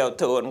just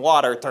CO2 and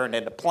water turned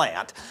into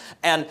plant.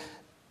 And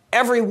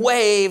every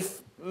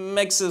wave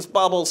mixes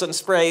bubbles and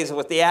sprays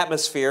with the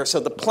atmosphere, so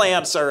the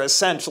plants are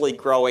essentially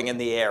growing in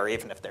the air,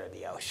 even if they're in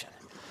the ocean.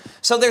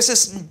 So there's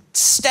this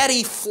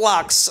steady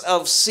flux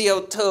of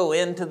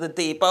CO2 into the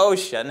deep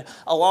ocean,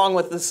 along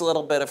with this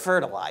little bit of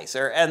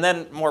fertilizer, and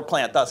then more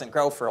plant doesn't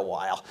grow for a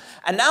while.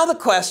 And now the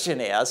question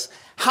is,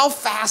 how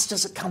fast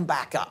does it come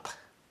back up?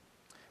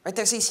 Right?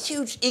 There's these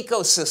huge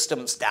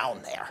ecosystems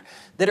down there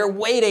that are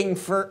waiting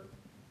for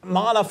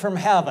manna from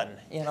heaven,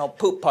 you know,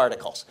 poop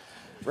particles,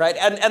 right?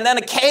 And then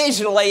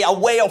occasionally a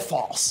whale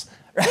falls,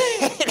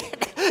 right?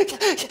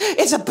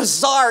 It's a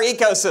bizarre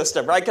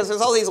ecosystem, right? Because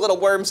there's all these little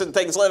worms and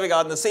things living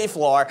on the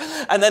seafloor,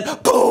 and then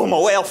boom,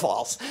 a whale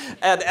falls.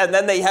 And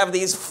then they have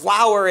these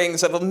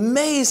flowerings of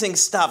amazing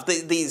stuff,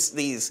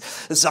 these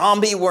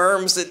zombie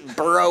worms that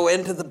burrow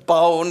into the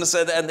bones,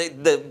 and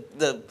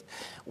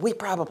we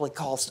probably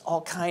caused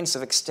all kinds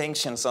of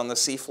extinctions on the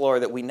seafloor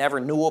that we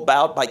never knew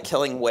about by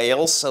killing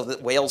whales so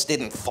that whales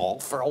didn't fall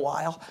for a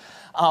while.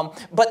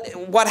 But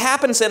what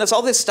happens then is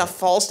all this stuff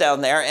falls down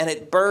there and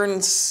it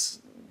burns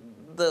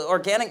the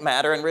organic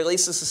matter and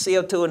releases the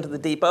CO2 into the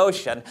deep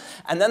ocean.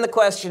 And then the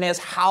question is,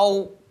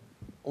 how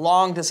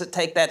long does it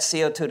take that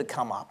CO2 to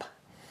come up?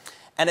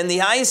 And in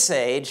the Ice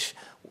Age,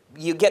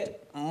 you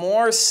get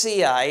more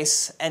sea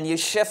ice and you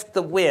shift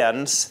the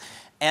winds,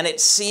 and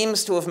it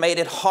seems to have made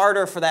it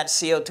harder for that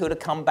CO2 to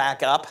come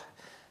back up.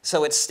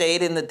 So it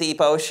stayed in the deep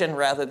ocean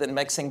rather than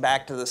mixing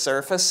back to the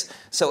surface.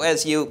 So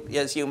as you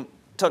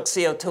took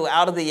CO2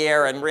 out of the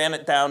air and ran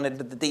it down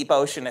into the deep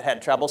ocean, it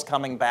had troubles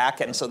coming back,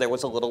 and so there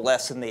was a little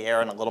less in the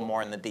air and a little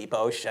more in the deep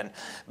ocean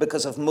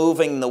because of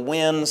moving the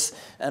winds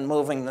and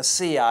moving the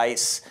sea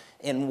ice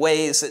in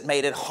ways that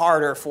made it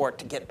harder for it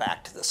to get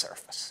back to the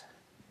surface.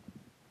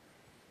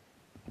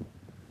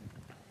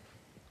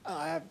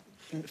 I have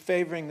been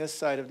favoring this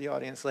side of the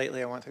audience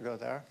lately. I want to go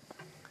there.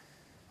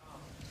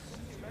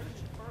 You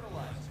mentioned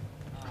fertilizer.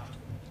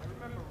 I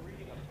remember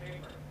reading a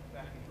paper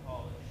back in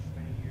college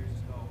many years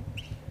ago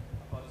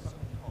about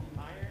something called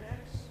Iron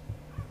X,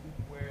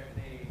 where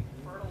they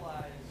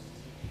fertilized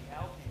the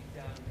algae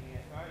down in the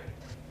Antarctica.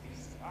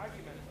 The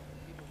argument of the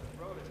people that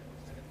wrote it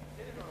was that if you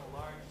did it on a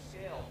large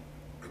scale,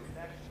 it would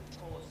actually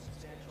pull a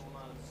substantial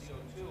amount of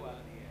CO2 out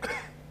of the air.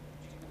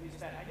 Is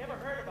that, I never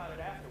heard about it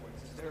afterwards.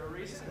 Is there a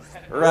reason?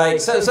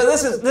 Right. So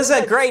this is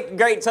a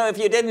great. So if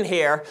you didn't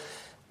hear,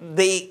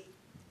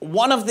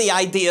 one of the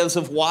ideas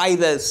of why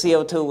the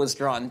CO2 was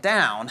drawn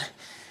down,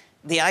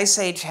 the Ice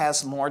Age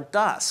has more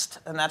dust,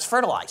 and that's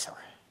fertilizer.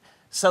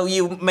 So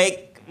you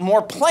make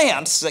more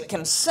plants that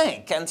can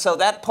sink, and so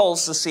that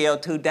pulls the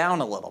CO2 down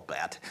a little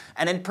bit.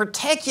 And in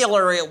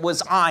particular, it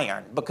was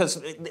iron,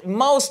 because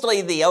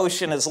mostly the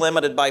ocean is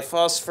limited by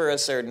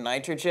phosphorus or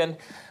nitrogen.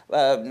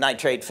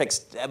 Nitrate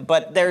fixed,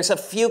 but there's a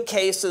few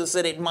cases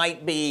that it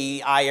might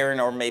be iron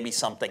or maybe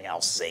something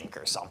else, zinc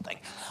or something.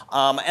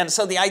 And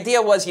so the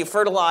idea was you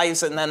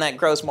fertilize and then that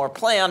grows more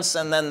plants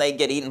and then they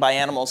get eaten by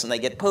animals and they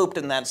get pooped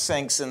and that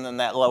sinks and then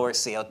that lowers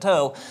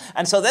CO2.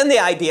 And so then the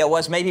idea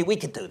was maybe we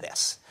could do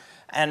this.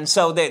 And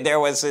so there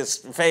was this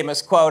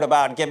famous quote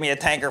about give me a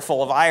tanker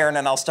full of iron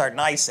and I'll start an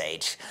ice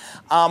age.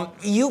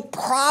 You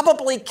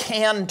probably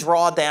can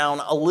draw down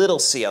a little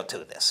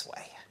CO2 this way.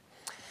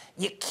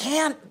 You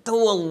can't do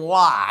a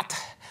lot.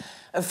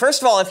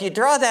 First of all, if you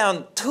draw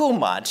down too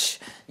much,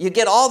 you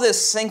get all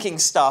this sinking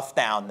stuff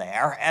down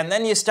there, and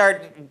then you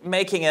start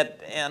making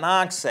it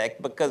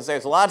anoxic because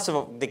there's lots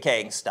of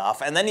decaying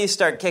stuff, and then you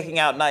start kicking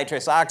out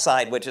nitrous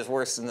oxide, which is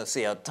worse than the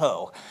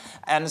CO2.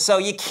 And so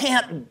you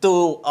can't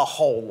do a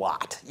whole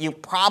lot. You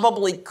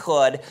probably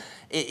could.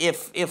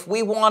 If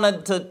we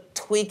wanted to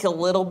tweak a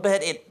little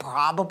bit, it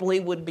probably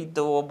would be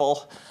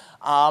doable.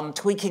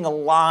 Tweaking a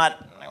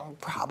lot,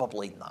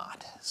 probably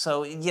not.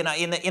 So, you know,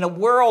 in a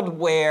world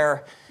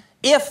where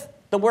if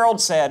the world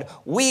said,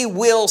 we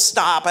will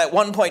stop at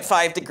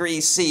 1.5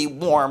 degrees C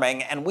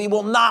warming and we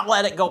will not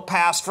let it go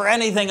past for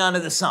anything under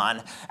the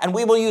sun and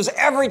we will use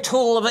every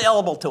tool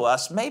available to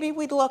us, maybe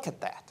we'd look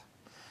at that.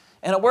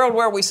 In a world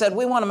where we said,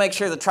 we want to make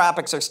sure the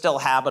tropics are still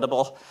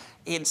habitable,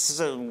 it's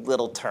a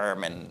little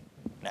term and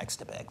next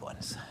to big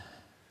ones.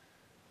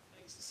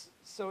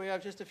 So we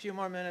have just a few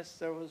more minutes.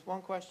 There was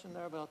one question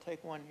there, but I'll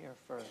take one here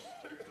first.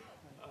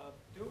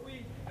 Do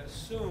we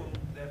assume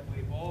that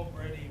we've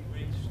already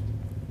reached,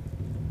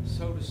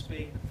 so to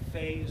speak,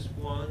 phase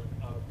one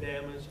of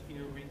damage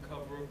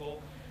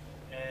irrecoverable,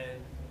 and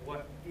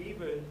what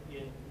even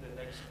in the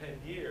next 10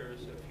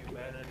 years, if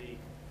humanity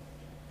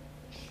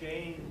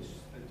changed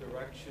the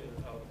direction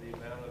of the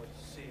amount of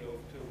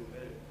CO2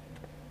 emitted,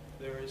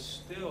 there is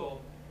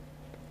still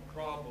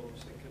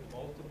problems that could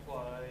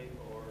multiply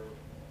or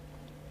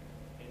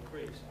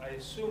increase? I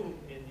assume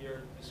in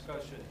your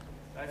discussion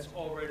that's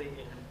already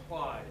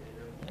implied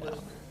and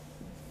implicit.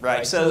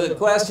 Right, so the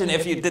question,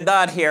 if you did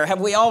not hear, have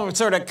we all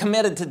sort of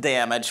committed to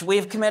damage?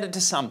 We've committed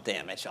to some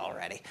damage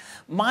already.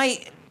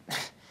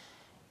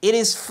 It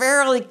is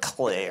fairly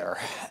clear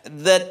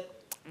that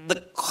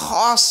the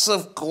costs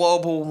of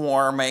global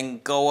warming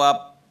go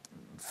up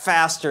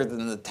faster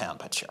than the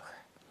temperature.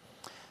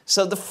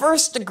 So the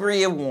first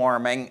degree of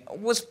warming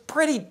was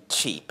pretty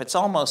cheap. It's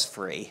almost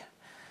free.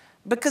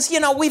 Because, you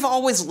know, we've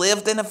always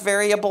lived in a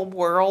variable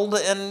world,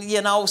 and,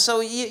 you know, so,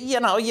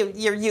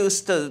 you're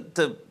used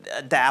to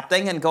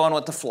adapting and going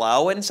with the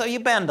flow, and so you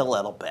bend a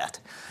little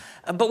bit.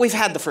 But we've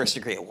had the first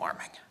degree of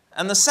warming.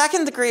 And the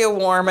second degree of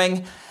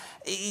warming,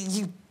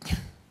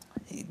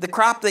 the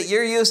crop that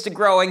you're used to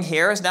growing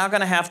here is now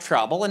going to have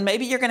trouble, and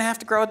maybe you're going to have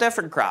to grow a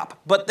different crop.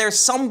 But there's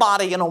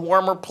somebody in a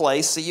warmer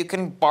place that you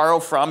can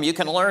borrow from, you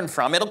can learn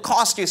from. It'll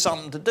cost you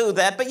something to do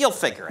that, but you'll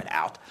figure it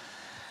out.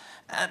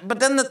 But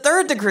then the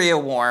third degree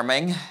of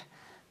warming,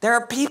 there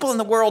are people in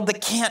the world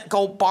that can't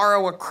go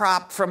borrow a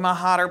crop from a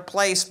hotter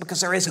place because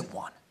there isn't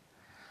one.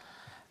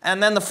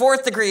 And then the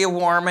fourth degree of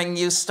warming,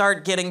 you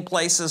start getting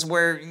places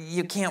where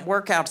you can't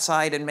work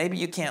outside and maybe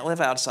you can't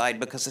live outside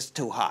because it's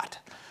too hot.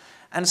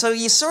 And so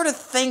you sort of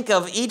think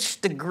of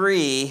each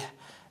degree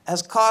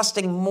as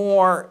costing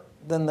more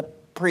than the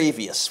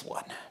previous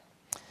one.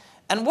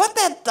 And what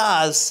that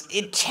does,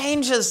 it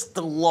changes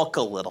the look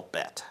a little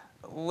bit,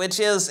 which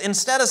is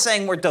instead of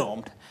saying we're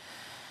doomed,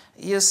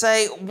 you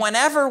say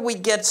whenever we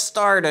get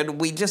started,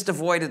 we just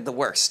avoided the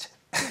worst.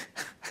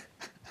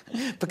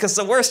 because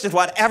the worst is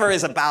whatever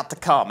is about to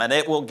come, and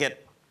it will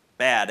get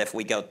bad if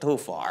we go too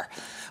far.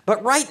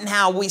 But right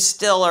now, we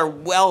still are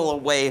well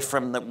away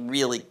from the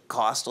really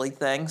costly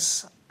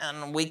things,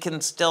 and we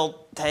can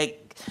still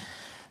take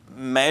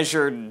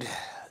measured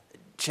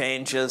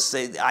changes.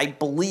 I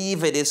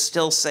believe it is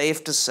still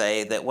safe to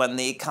say that when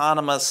the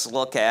economists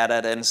look at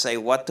it and say,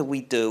 what do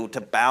we do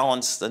to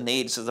balance the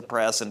needs of the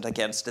present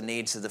against the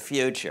needs of the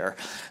future,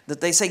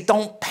 that they say,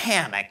 don't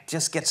panic,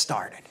 just get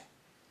started.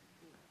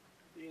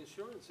 The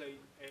insurance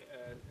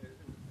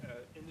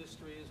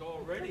industry is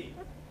already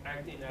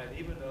acting that,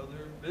 even though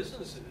they're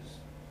businesses,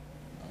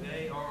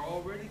 they are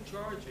already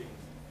charging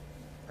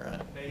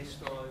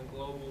based on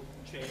global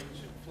change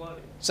and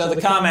flooding. So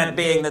the comment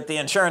being that the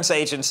insurance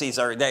agencies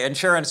are,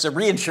 the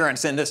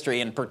reinsurance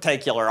industry in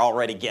particular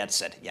already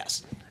gets it,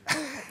 yes.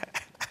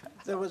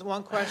 There was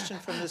one question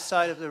from this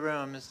side of the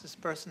room. Does this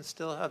person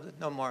still have,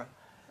 no more?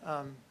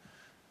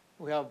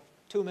 We have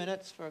 2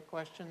 minutes for a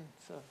question,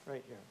 so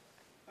right here.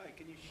 Hi,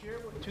 can you share,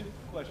 two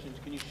questions.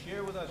 Can you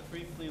share with us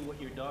briefly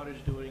what your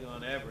daughter's doing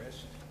on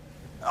Everest?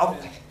 Oh.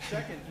 And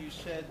second, you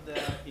said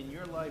that in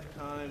your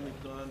lifetime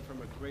you've gone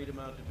from a great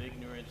amount of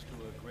ignorance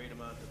to a great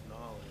amount of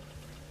knowledge.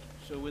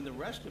 So in the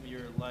rest of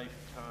your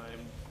lifetime,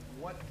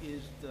 what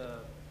is the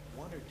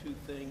one or two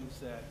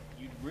things that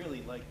you'd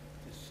really like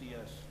to see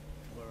us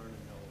learn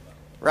and know about?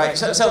 Right,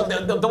 so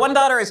the one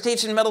daughter is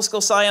teaching middle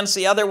school science.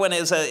 The other one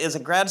is a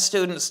grad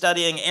student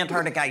studying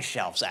Antarctic ice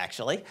shelves,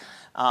 actually.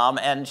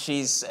 And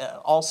she's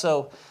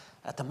also,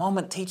 at the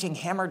moment, teaching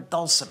hammered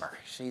dulcimer.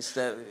 She's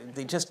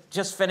they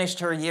just finished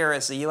her year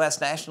as the U.S.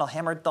 national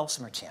hammered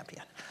dulcimer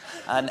champion.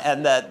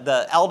 And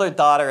the elder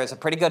daughter is a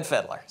pretty good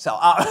fiddler. So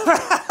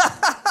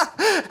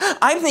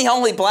I'm the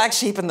only black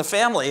sheep in the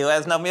family who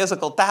has no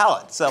musical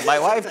talent. So my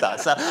wife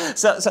does.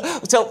 So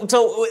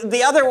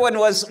the other one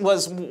was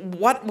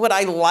what would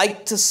I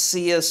like to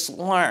see us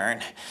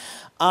learn?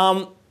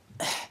 Boy,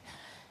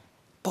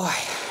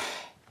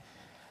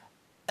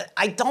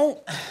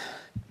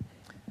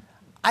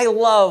 I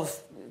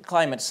love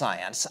climate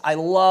science. I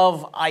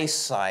love ice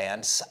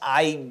science.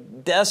 I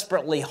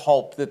desperately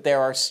hope that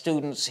there are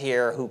students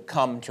here who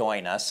come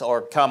join us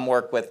or come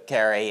work with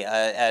Carrie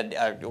and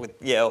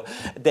with you.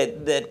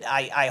 That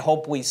I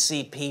hope we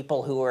see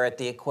people who are at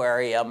the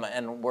aquarium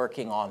and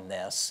working on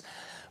this.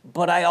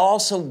 But I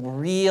also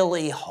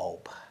really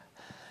hope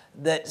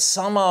that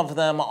some of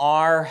them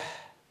are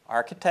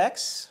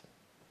architects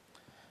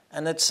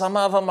and that some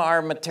of them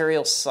are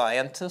material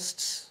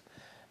scientists.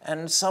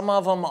 And some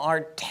of them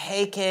are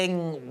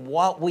taking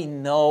what we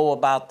know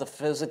about the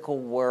physical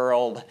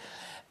world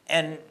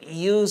and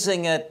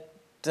using it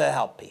to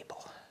help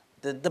people.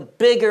 The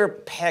bigger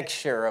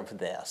picture of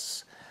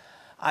this.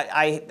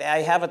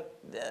 I have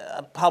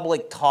a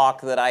public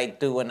talk that I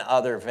do in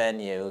other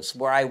venues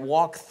where I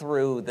walk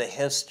through the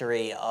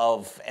history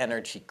of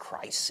energy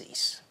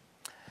crises.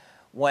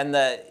 When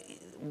the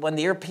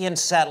European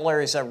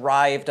settlers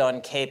arrived on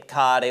Cape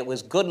Cod, it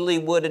was goodly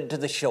wooded to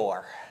the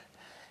shore.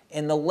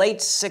 In the late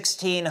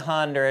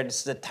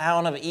 1600s, the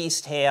town of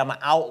Eastham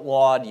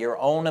outlawed your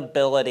own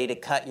ability to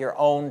cut your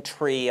own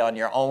tree on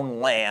your own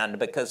land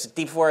because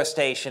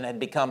deforestation had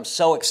become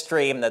so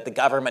extreme that the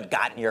government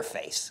got in your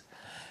face.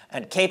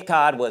 And Cape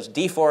Cod was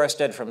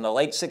deforested from the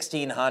late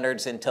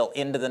 1600s until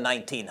into the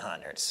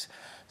 1900s.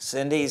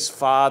 Cindy's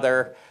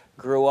father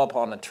grew up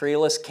on a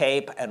treeless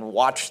cape and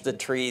watched the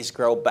trees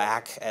grow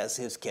back as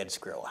his kids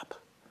grew up.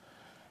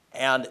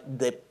 And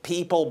the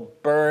people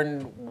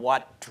burned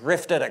what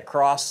drifted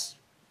across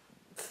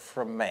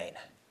from Maine.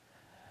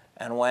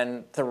 And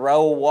when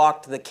Thoreau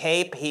walked the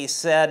Cape, he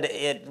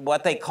said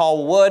what they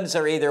call woods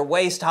are either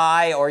waist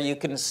high or you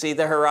can see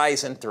the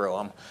horizon through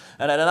them.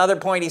 And at another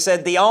point he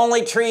said the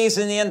only trees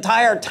in the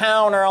entire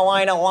town are a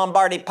line of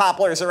Lombardy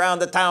poplars around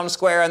the town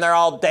square and they're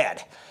all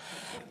dead.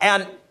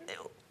 And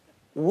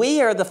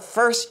we are the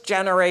first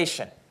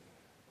generation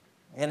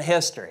in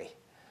history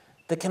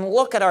that can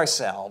look at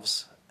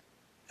ourselves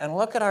and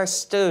look at our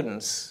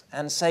students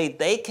and say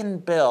they can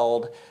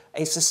build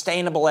a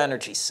sustainable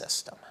energy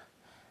system.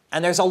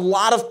 And there's a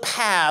lot of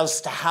paths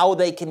to how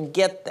they can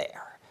get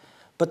there.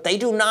 But they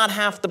do not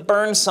have to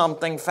burn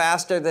something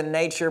faster than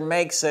nature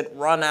makes it,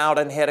 run out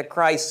and hit a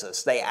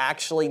crisis. They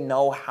actually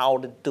know how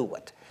to do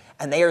it.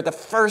 And they are the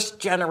first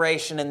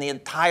generation in the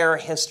entire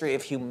history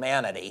of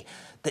humanity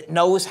that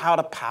knows how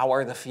to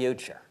power the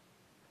future.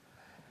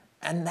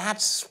 And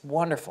that's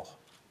wonderful.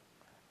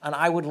 And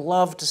I would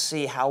love to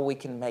see how we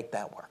can make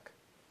that work.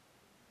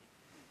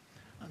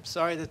 I'm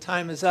sorry the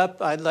time is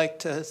up. I'd like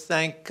to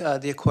thank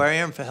the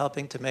Aquarium for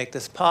helping to make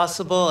this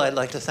possible. I'd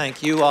like to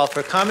thank you all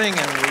for coming,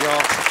 and we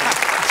all